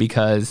Nicholson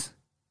because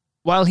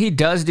while he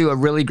does do a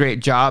really great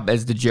job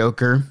as the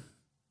Joker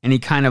and he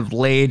kind of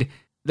laid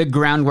the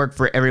groundwork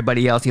for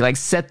everybody else, he like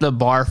set the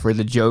bar for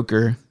the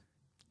Joker,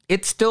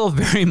 it's still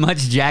very much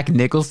Jack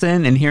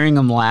Nicholson, and hearing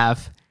him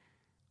laugh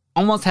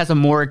almost has a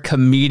more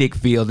comedic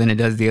feel than it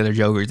does the other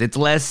Jokers. It's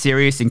less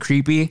serious and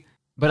creepy,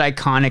 but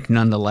iconic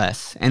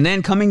nonetheless. And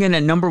then coming in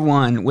at number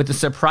 1 with a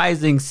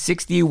surprising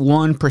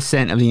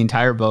 61% of the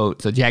entire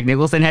vote, so Jack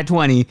Nicholson had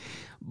 20,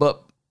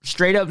 but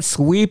straight up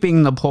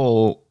sweeping the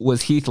poll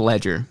was Heath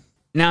Ledger.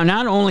 Now,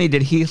 not only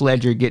did Heath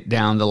Ledger get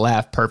down the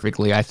laugh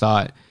perfectly, I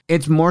thought,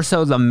 it's more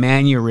so the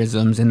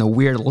mannerisms and the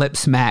weird lip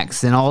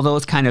smacks and all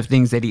those kind of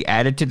things that he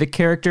added to the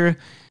character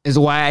is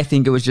why I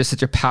think it was just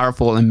such a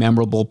powerful and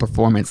memorable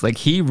performance. Like,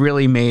 he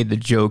really made the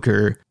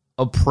Joker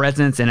a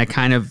presence and a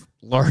kind of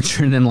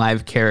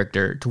larger-than-life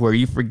character to where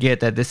you forget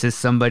that this is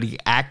somebody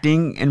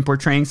acting and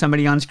portraying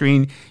somebody on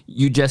screen.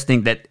 You just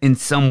think that in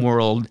some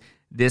world,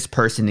 this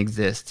person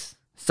exists.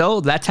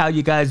 So that's how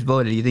you guys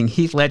voted. You think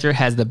Heath Ledger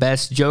has the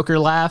best Joker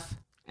laugh?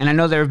 And I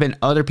know there have been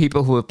other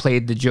people who have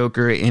played the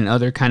Joker in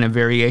other kind of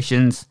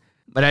variations,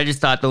 but I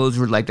just thought those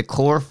were like the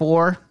core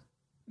 4.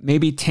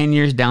 Maybe 10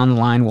 years down the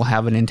line, we'll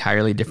have an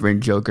entirely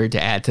different Joker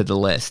to add to the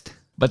list.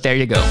 But there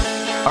you go.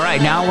 All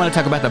right, now I want to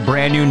talk about the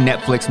brand new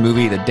Netflix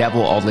movie, The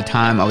Devil All the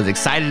Time. I was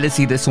excited to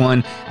see this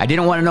one. I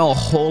didn't want to know a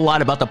whole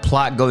lot about the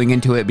plot going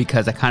into it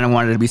because I kind of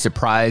wanted to be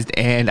surprised,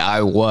 and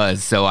I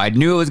was. So I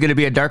knew it was going to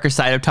be a darker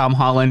side of Tom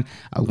Holland.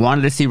 I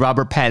wanted to see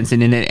Robert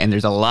Pattinson in it, and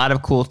there's a lot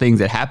of cool things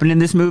that happen in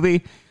this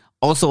movie.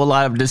 Also, a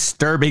lot of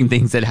disturbing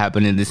things that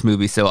happen in this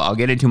movie, so I'll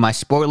get into my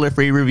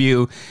spoiler-free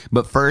review.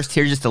 But first,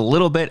 here's just a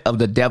little bit of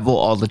The Devil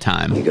All the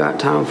Time. You got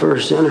time for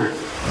a sinner?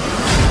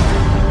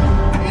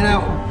 You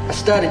know, I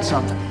studied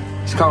something.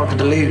 It's called the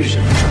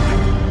delusion.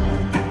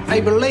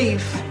 A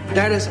belief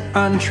that is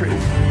untrue.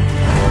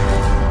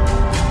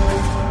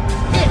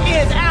 It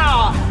is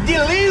our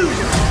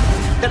delusion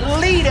that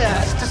lead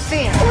us to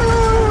sin.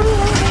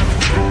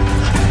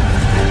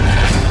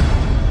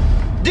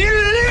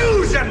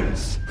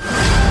 Delusions!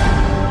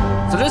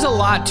 So there's a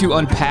lot to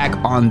unpack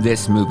on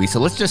this movie. So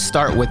let's just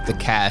start with the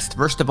cast.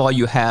 First of all,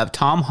 you have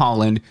Tom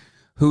Holland,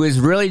 who is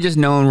really just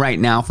known right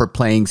now for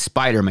playing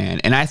Spider-Man.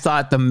 And I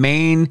thought the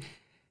main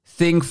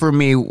thing for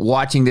me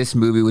watching this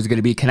movie was going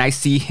to be, can I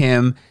see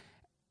him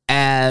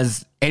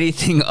as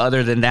anything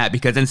other than that?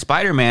 Because in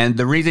Spider-Man,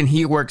 the reason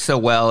he works so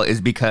well is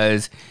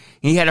because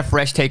he had a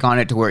fresh take on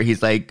it to where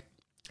he's like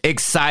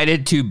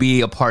excited to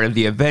be a part of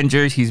the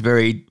Avengers. He's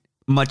very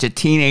much a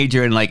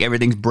teenager and like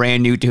everything's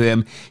brand new to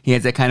him. He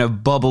has that kind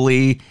of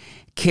bubbly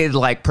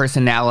kid-like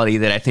personality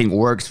that I think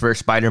works for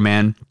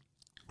Spider-Man.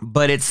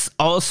 But it's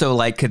also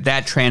like, could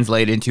that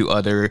translate into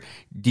other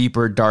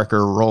deeper,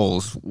 darker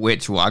roles,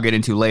 which I'll get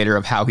into later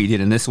of how he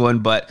did in this one.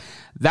 But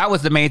that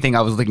was the main thing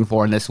I was looking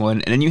for in this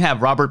one. And then you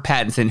have Robert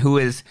Pattinson, who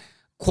is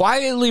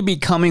quietly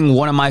becoming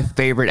one of my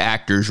favorite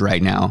actors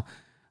right now.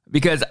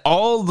 Because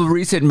all the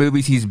recent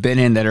movies he's been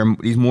in that are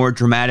these more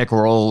dramatic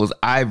roles,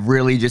 I've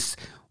really just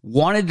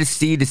wanted to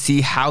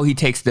see how he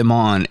takes them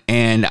on.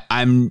 And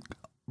I'm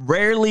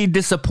rarely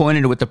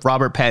disappointed with the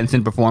Robert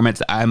Pattinson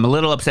performance. I'm a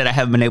little upset I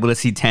haven't been able to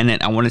see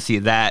Tenet. I want to see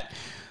that.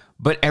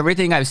 But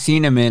everything I've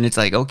seen him in, it's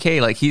like, okay,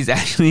 like he's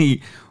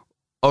actually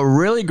a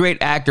really great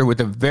actor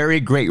with a very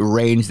great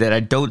range that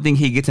I don't think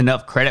he gets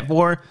enough credit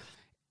for.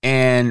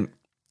 And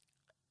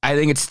I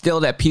think it's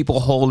still that people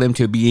hold him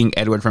to being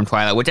Edward from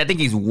Twilight, which I think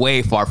he's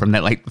way far from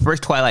that. Like, the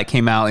first Twilight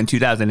came out in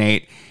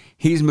 2008.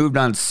 He's moved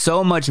on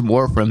so much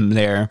more from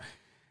there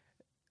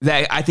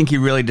that I think he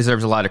really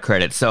deserves a lot of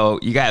credit. So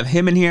you got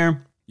him in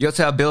here. You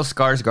also have Bill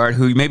Skarsgård,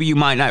 who maybe you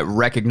might not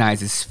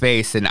recognize his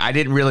face. And I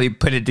didn't really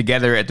put it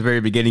together at the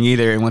very beginning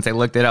either. And once I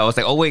looked it up, I was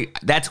like, oh, wait,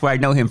 that's where I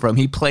know him from.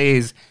 He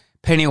plays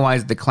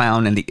Pennywise the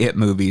Clown in the It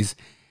movies,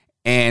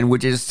 and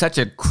which is such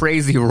a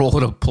crazy role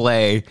to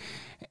play.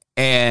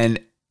 And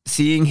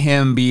seeing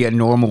him be a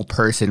normal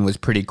person was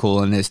pretty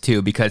cool in this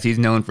too, because he's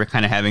known for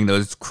kind of having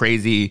those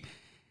crazy,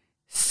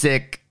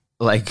 sick,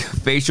 like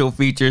facial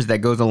features that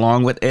goes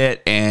along with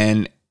it.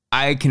 And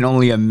I can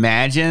only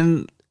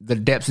imagine the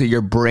depths of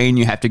your brain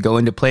you have to go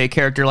into play a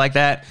character like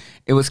that.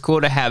 It was cool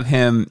to have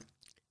him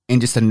in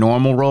just a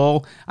normal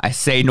role. I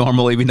say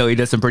normal, even though he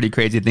does some pretty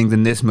crazy things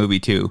in this movie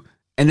too.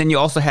 And then you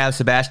also have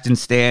Sebastian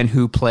Stan,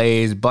 who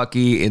plays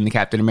Bucky in the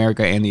Captain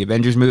America and the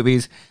Avengers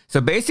movies.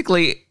 So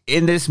basically,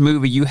 in this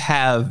movie, you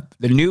have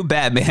the new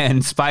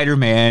Batman,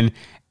 Spider-Man,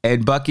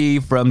 and Bucky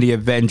from the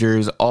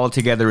Avengers all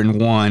together in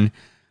one.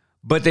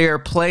 But they are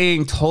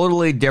playing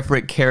totally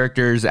different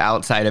characters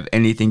outside of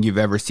anything you've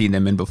ever seen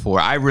them in before.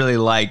 I really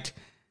liked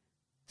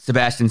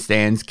Sebastian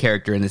Stan's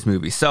character in this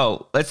movie.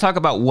 So let's talk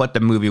about what the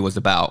movie was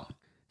about.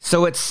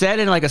 So it's set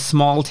in like a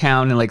small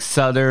town in like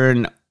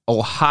southern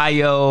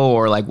Ohio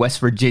or like West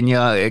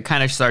Virginia. It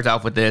kind of starts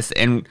off with this,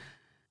 and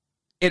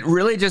it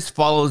really just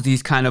follows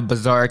these kind of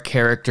bizarre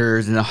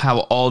characters and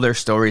how all their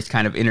stories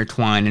kind of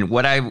intertwine. And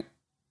what I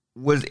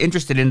was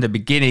interested in the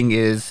beginning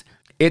is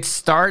it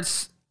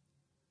starts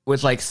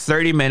with like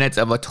 30 minutes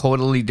of a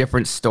totally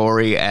different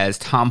story as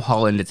Tom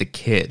Holland is a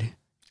kid,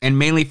 and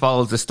mainly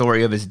follows the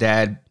story of his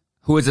dad,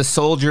 who was a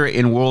soldier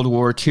in World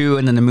War II,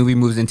 and then the movie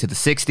moves into the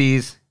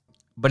 60s.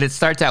 But it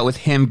starts out with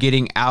him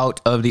getting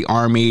out of the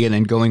army and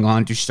then going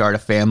on to start a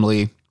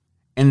family.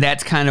 And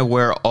that's kind of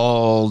where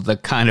all the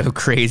kind of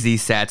crazy,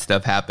 sad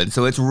stuff happens.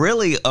 So it's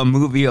really a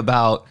movie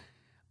about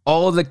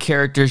all of the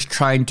characters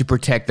trying to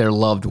protect their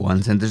loved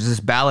ones. And there's this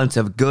balance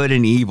of good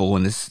and evil,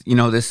 and this, you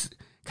know, this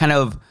kind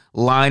of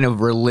line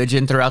of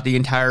religion throughout the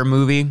entire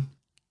movie,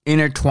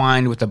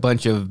 intertwined with a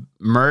bunch of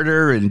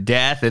murder and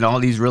death and all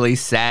these really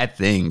sad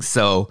things.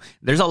 So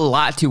there's a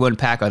lot to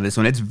unpack on this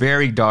one. It's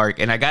very dark.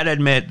 And I got to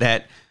admit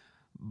that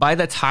by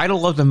the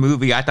title of the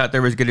movie, I thought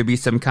there was going to be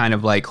some kind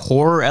of like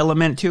horror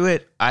element to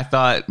it. I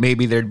thought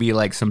maybe there'd be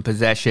like some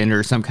possession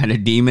or some kind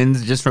of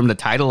demons just from the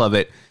title of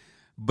it.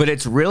 But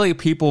it's really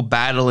people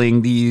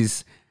battling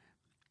these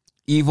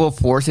evil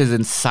forces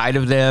inside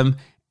of them.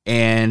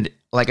 And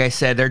like I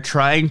said, they're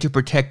trying to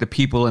protect the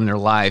people in their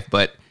life,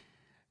 but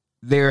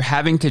they're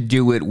having to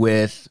do it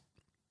with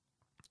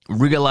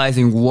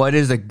realizing what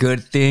is a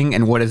good thing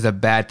and what is a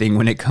bad thing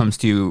when it comes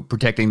to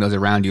protecting those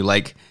around you.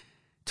 Like,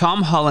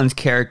 Tom Holland's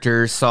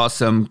character saw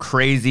some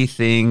crazy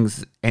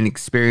things and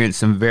experienced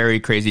some very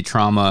crazy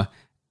trauma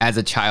as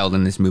a child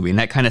in this movie. And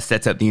that kind of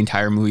sets up the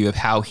entire movie of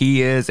how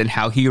he is and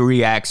how he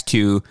reacts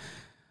to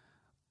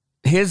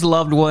his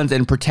loved ones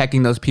and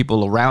protecting those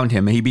people around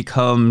him. And he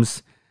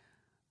becomes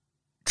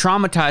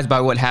traumatized by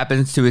what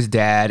happens to his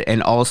dad,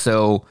 and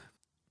also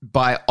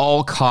by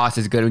all costs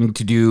is going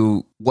to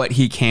do what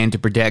he can to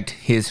protect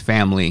his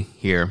family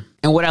here.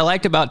 And what I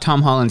liked about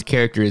Tom Holland's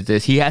character is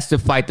this: he has to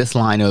fight this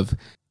line of,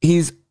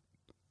 he's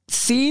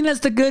seen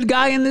as the good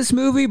guy in this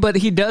movie, but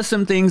he does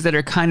some things that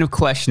are kind of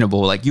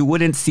questionable. Like, you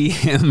wouldn't see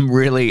him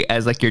really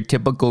as like your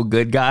typical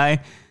good guy,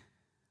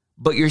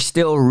 but you're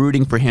still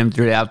rooting for him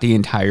throughout the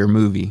entire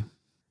movie.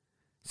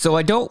 So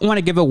I don't want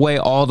to give away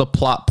all the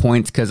plot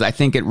points, because I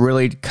think it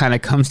really kind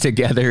of comes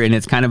together and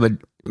it's kind of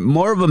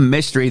more of a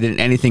mystery than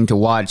anything to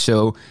watch.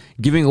 So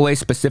giving away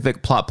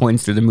specific plot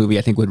points through the movie,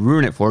 I think, would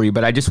ruin it for you.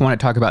 But I just want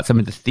to talk about some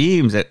of the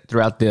themes that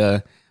throughout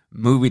the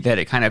movie that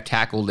it kind of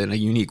tackled in a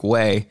unique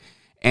way.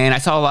 And I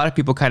saw a lot of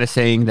people kind of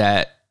saying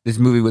that this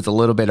movie was a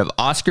little bit of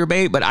Oscar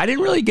bait, but I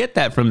didn't really get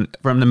that from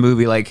the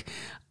movie. Like,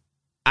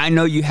 I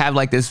know you have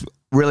like this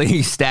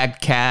really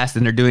stacked cast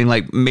and they're doing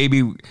like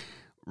maybe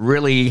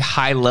really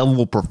high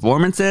level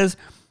performances,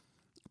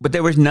 but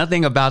there was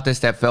nothing about this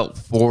that felt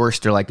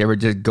forced or like they were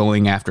just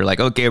going after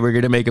like, okay, we're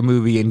going to make a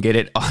movie and get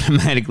it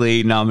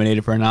automatically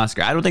nominated for an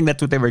Oscar. I don't think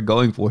that's what they were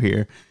going for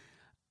here.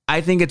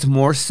 I think it's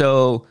more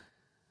so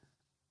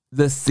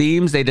the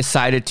themes they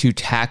decided to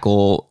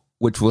tackle,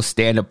 which will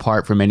stand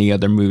apart from any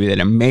other movie that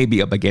it may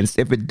be up against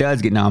if it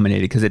does get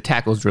nominated, because it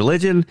tackles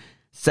religion,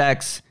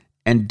 sex,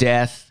 and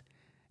death,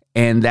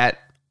 and that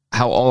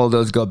how all of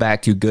those go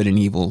back to good and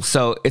evil.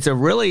 So it's a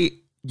really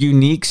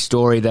unique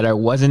story that I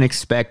wasn't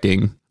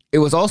expecting. It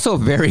was also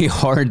very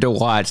hard to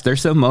watch.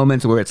 There's some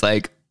moments where it's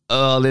like,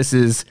 oh, this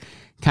is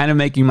kind of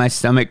making my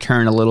stomach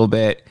turn a little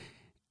bit.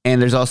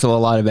 And there's also a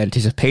lot of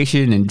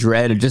anticipation and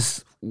dread and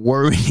just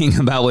worrying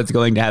about what's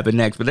going to happen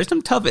next. But there's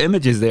some tough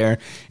images there.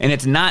 And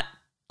it's not,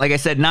 like I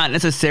said, not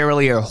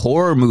necessarily a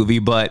horror movie,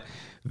 but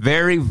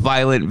very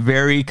violent,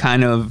 very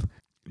kind of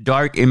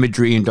dark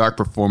imagery and dark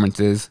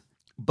performances.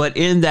 But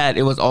in that,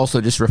 it was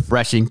also just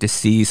refreshing to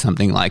see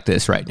something like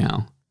this right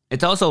now.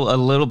 It's also a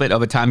little bit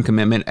of a time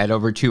commitment at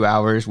over 2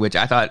 hours, which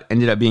I thought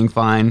ended up being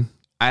fine.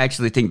 I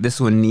actually think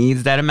this one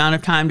needs that amount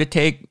of time to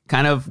take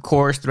kind of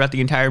course throughout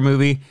the entire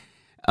movie.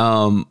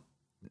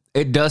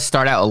 It does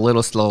start out a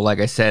little slow, like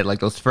I said. Like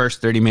those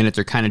first 30 minutes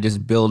are kind of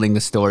just building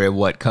the story of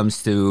what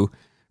comes to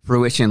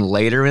fruition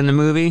later in the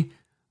movie.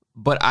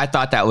 But I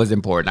thought that was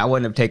important. I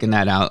wouldn't have taken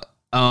that out.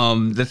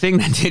 The thing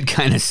that did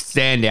kind of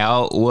stand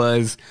out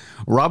was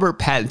Robert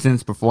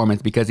Pattinson's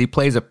performance, because he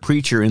plays a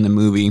preacher in the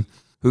movie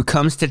who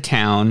comes to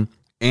town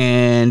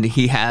and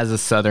he has a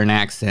Southern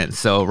accent.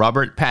 So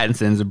Robert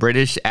Pattinson's a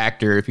British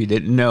actor, if you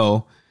didn't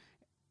know.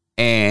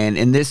 And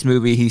in this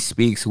movie, he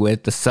speaks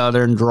with the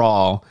Southern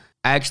drawl.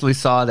 I actually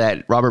saw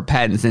that Robert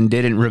Pattinson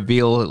didn't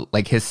reveal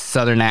like his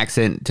Southern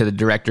accent to the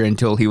director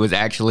until he was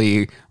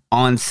actually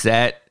on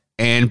set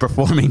and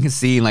performing a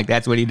scene. Like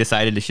that's when he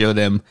decided to show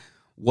them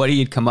what he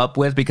had come up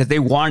with, because they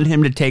wanted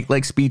him to take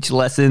like speech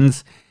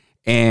lessons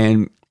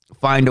and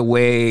find a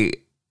way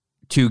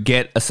to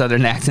get a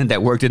Southern accent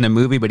that worked in the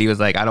movie. But he was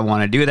like, I don't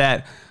want to do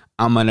that.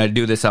 I'm going to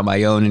do this on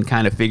my own and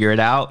kind of figure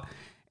it out.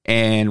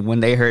 And when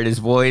they heard his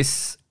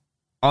voice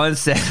on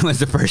set was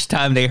the first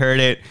time they heard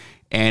it.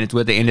 And it's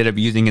what they ended up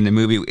using in the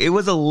movie. It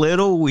was a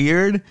little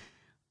weird,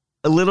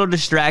 a little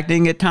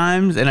distracting at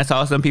times. And I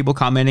saw some people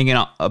commenting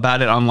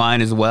about it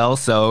online as well.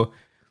 So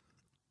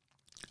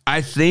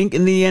I think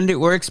in the end it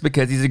works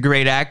because he's a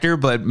great actor,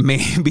 but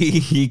maybe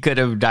he could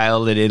have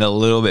dialed it in a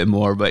little bit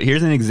more. But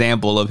here's an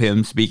example of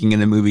him speaking in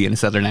the movie in a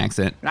Southern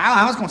accent.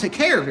 I was going to take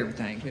care of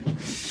everything,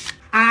 but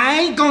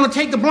I ain't going to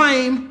take the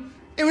blame.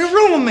 It would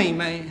ruin me,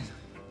 man.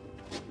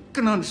 You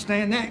can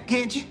understand that,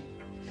 can't you?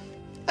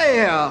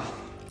 Yeah.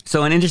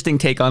 So an interesting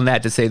take on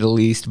that, to say the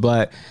least.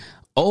 But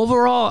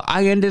overall,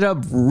 I ended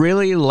up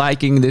really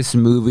liking this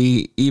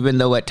movie, even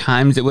though at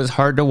times it was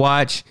hard to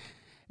watch.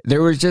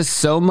 There was just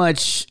so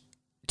much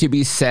to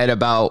be said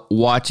about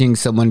watching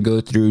someone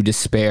go through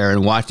despair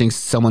and watching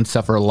someone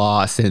suffer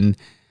loss and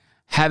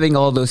having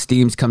all those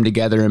themes come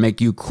together and make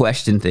you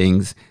question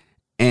things,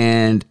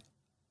 and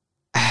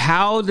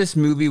how this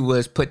movie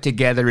was put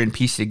together and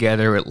pieced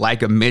together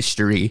like a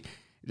mystery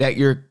that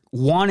you're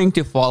wanting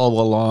to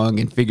follow along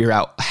and figure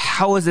out,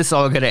 how is this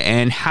all going to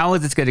end? How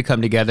is this going to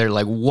come together?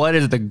 Like, what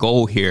is the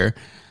goal here?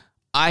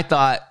 I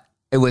thought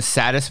it was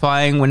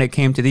satisfying when it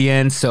came to the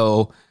end.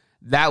 So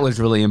that was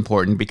really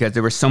important, because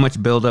there was so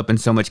much buildup and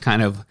so much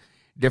kind of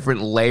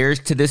different layers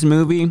to this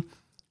movie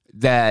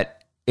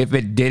that if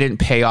it didn't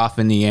pay off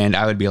in the end,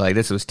 I would be like,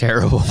 this was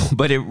terrible.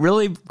 But it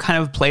really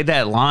kind of played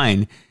that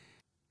line.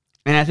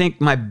 And I think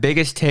my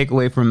biggest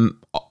takeaway from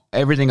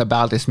everything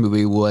about this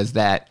movie was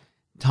that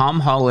Tom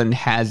Holland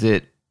has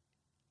it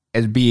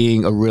as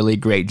being a really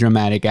great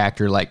dramatic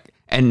actor. Like,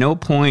 at no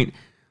point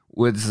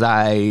was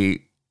I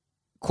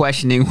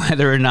questioning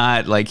whether or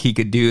not like he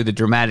could do the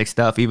dramatic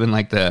stuff, even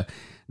like the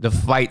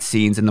fight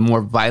scenes and the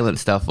more violent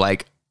stuff.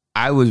 Like,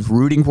 I was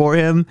rooting for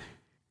him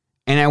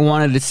and I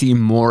wanted to see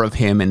more of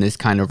him in this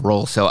kind of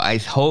role. So I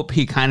hope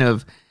he kind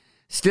of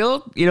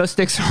still,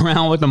 sticks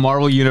around with the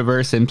Marvel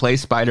Universe and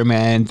plays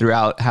Spider-Man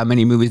throughout how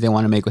many movies they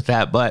want to make with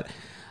that. But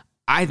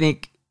I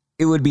think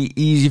it would be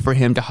easy for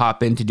him to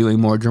hop into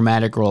doing more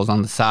dramatic roles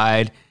on the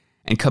side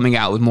and coming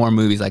out with more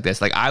movies like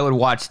this. Like, I would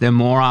watch them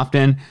more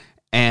often.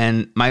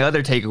 And my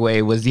other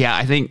takeaway was,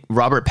 I think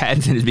Robert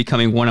Pattinson is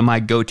becoming one of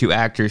my go-to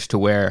actors, to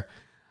where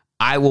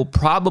I will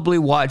probably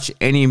watch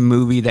any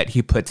movie that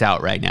he puts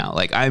out right now.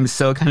 Like, I'm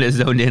so kind of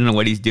zoned in on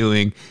what he's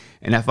doing,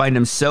 and I find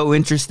him so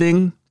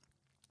interesting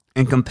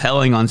and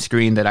compelling on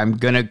screen that I'm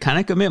going to kind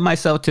of commit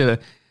myself to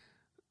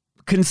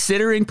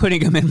considering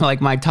putting him in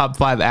like my top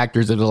 5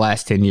 actors of the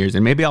last 10 years.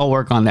 And maybe I'll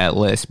work on that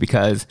list,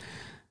 because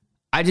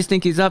I just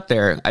think he's up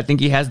there. I think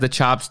he has the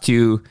chops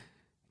to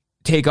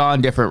take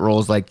on different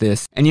roles like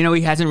this. And,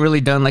 he hasn't really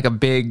done like a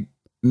big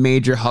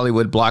major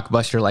Hollywood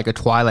blockbuster like a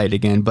Twilight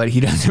again, but he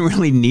doesn't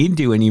really need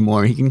to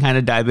anymore. He can kind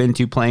of dive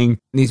into playing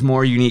these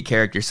more unique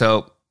characters.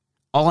 So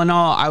all in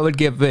all, I would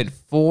give it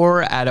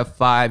 4 out of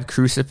 5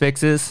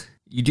 crucifixes.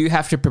 You do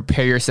have to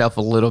prepare yourself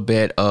a little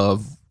bit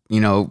of,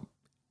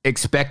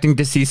 expecting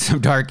to see some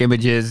dark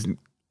images.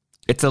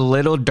 It's a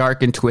little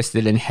dark and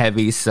twisted and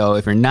heavy. So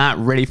if you're not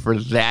ready for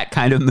that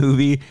kind of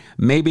movie,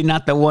 maybe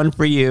not the one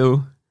for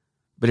you.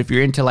 But if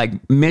you're into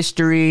like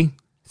mystery,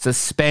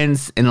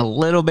 suspense, and a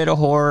little bit of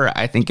horror,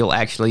 I think you'll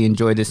actually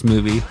enjoy this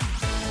movie.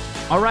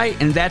 All right,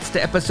 and that's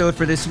the episode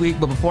for this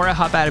week. But before I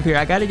hop out of here,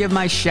 I got to give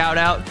my shout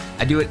out.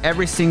 I do it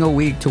every single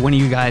week to one of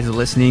you guys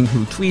listening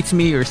who tweets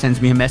me or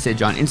sends me a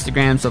message on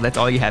Instagram. So that's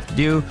all you have to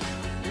do.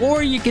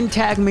 Or you can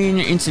tag me in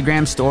your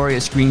Instagram story, a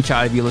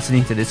screenshot of you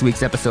listening to this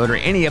week's episode, or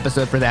any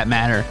episode for that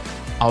matter.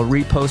 I'll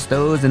repost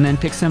those and then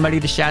pick somebody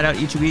to shout out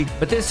each week.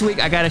 But this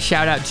week, I got a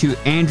shout out to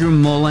Andrew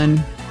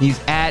Mullen. He's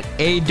at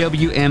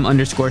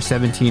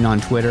AWM_17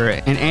 on Twitter.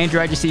 And Andrew,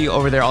 I just see you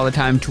over there all the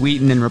time,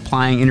 tweeting and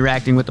replying,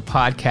 interacting with the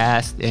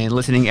podcast, and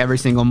listening every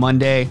single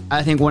Monday.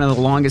 I think one of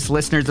the longest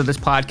listeners of this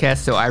podcast,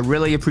 so I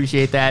really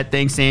appreciate that.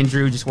 Thanks,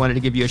 Andrew. Just wanted to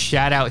give you a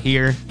shout out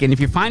here. Again, if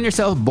you find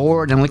yourself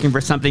bored and looking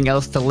for something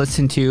else to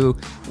listen to,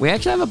 we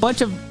actually have a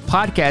bunch of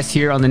podcasts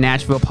here on the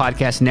Nashville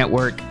Podcast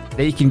Network.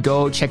 that you can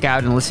go check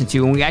out and listen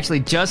to. And we actually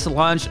just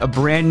launched a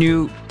brand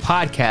new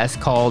podcast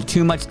called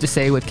Too Much to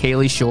Say with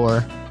Kaylee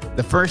Shore.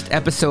 The first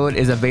episode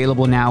is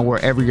available now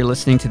wherever you're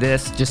listening to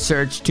this. Just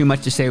search Too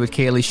Much to Say with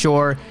Kaylee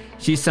Shore.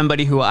 She's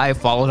somebody who I've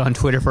followed on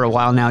Twitter for a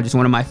while now. Just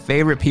one of my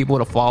favorite people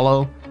to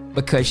follow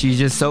because she's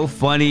just so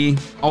funny,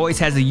 always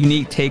has a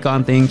unique take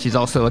on things. She's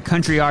also a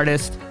country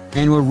artist,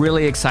 and we're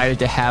really excited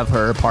to have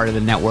her part of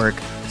the network.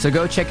 So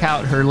go check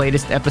out her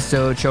latest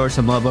episode, show her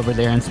some love over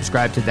there, and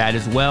subscribe to that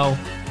as well.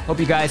 Hope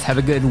you guys have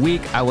a good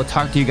week. I will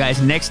talk to you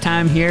guys next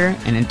time here,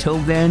 and until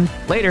then,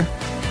 later.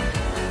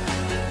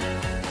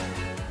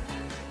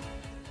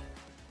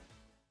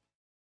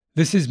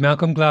 This is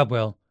Malcolm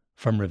Gladwell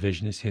from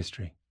Revisionist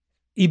History.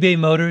 eBay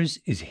Motors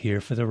is here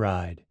for the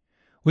ride.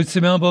 With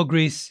some elbow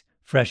grease,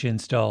 fresh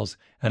installs,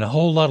 and a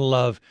whole lot of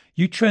love,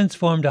 you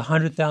transformed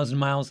 100,000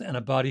 miles and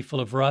a body full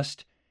of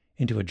rust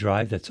into a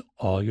drive that's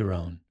all your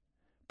own.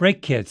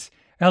 Brake kits,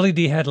 LED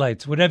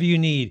headlights, whatever you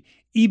need,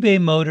 eBay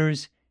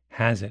Motors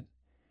has it.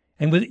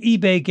 And with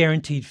eBay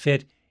Guaranteed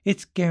Fit,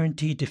 it's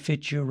guaranteed to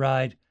fit your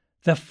ride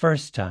the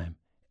first time,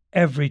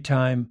 every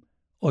time,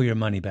 or your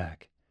money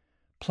back.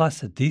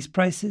 Plus, at these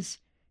prices,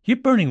 you're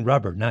burning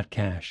rubber, not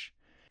cash.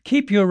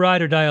 Keep your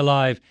ride or die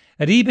alive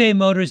at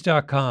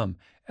ebaymotors.com.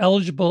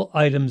 Eligible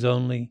items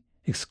only.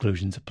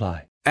 Exclusions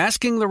apply.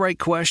 Asking the right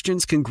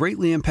questions can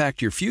greatly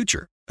impact your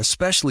future,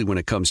 especially when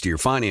it comes to your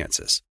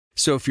finances.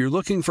 So if you're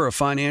looking for a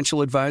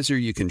financial advisor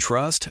you can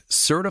trust,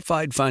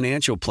 certified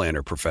financial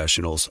planner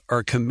professionals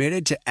are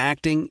committed to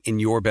acting in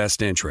your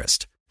best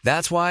interest.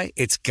 That's why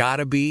it's got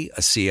to be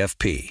a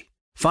CFP.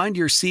 Find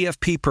your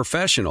CFP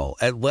professional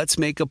at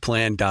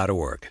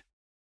letsmakeaplan.org.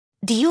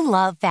 Do you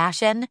love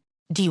fashion?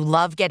 Do you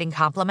love getting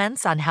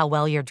compliments on how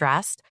well you're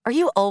dressed? Are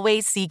you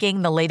always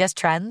seeking the latest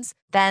trends?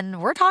 Then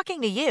we're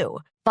talking to you.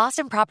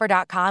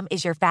 BostonProper.com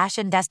is your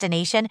fashion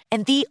destination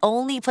and the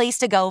only place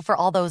to go for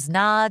all those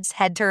nods,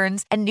 head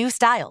turns, and new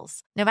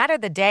styles. No matter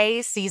the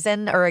day,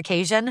 season, or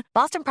occasion,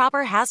 Boston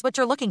Proper has what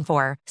you're looking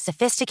for.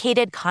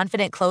 Sophisticated,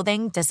 confident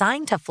clothing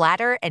designed to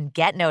flatter and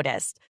get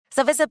noticed.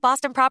 So visit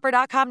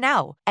BostonProper.com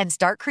now and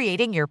start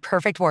creating your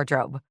perfect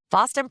wardrobe.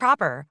 Boston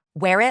Proper.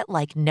 Wear it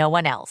like no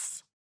one else.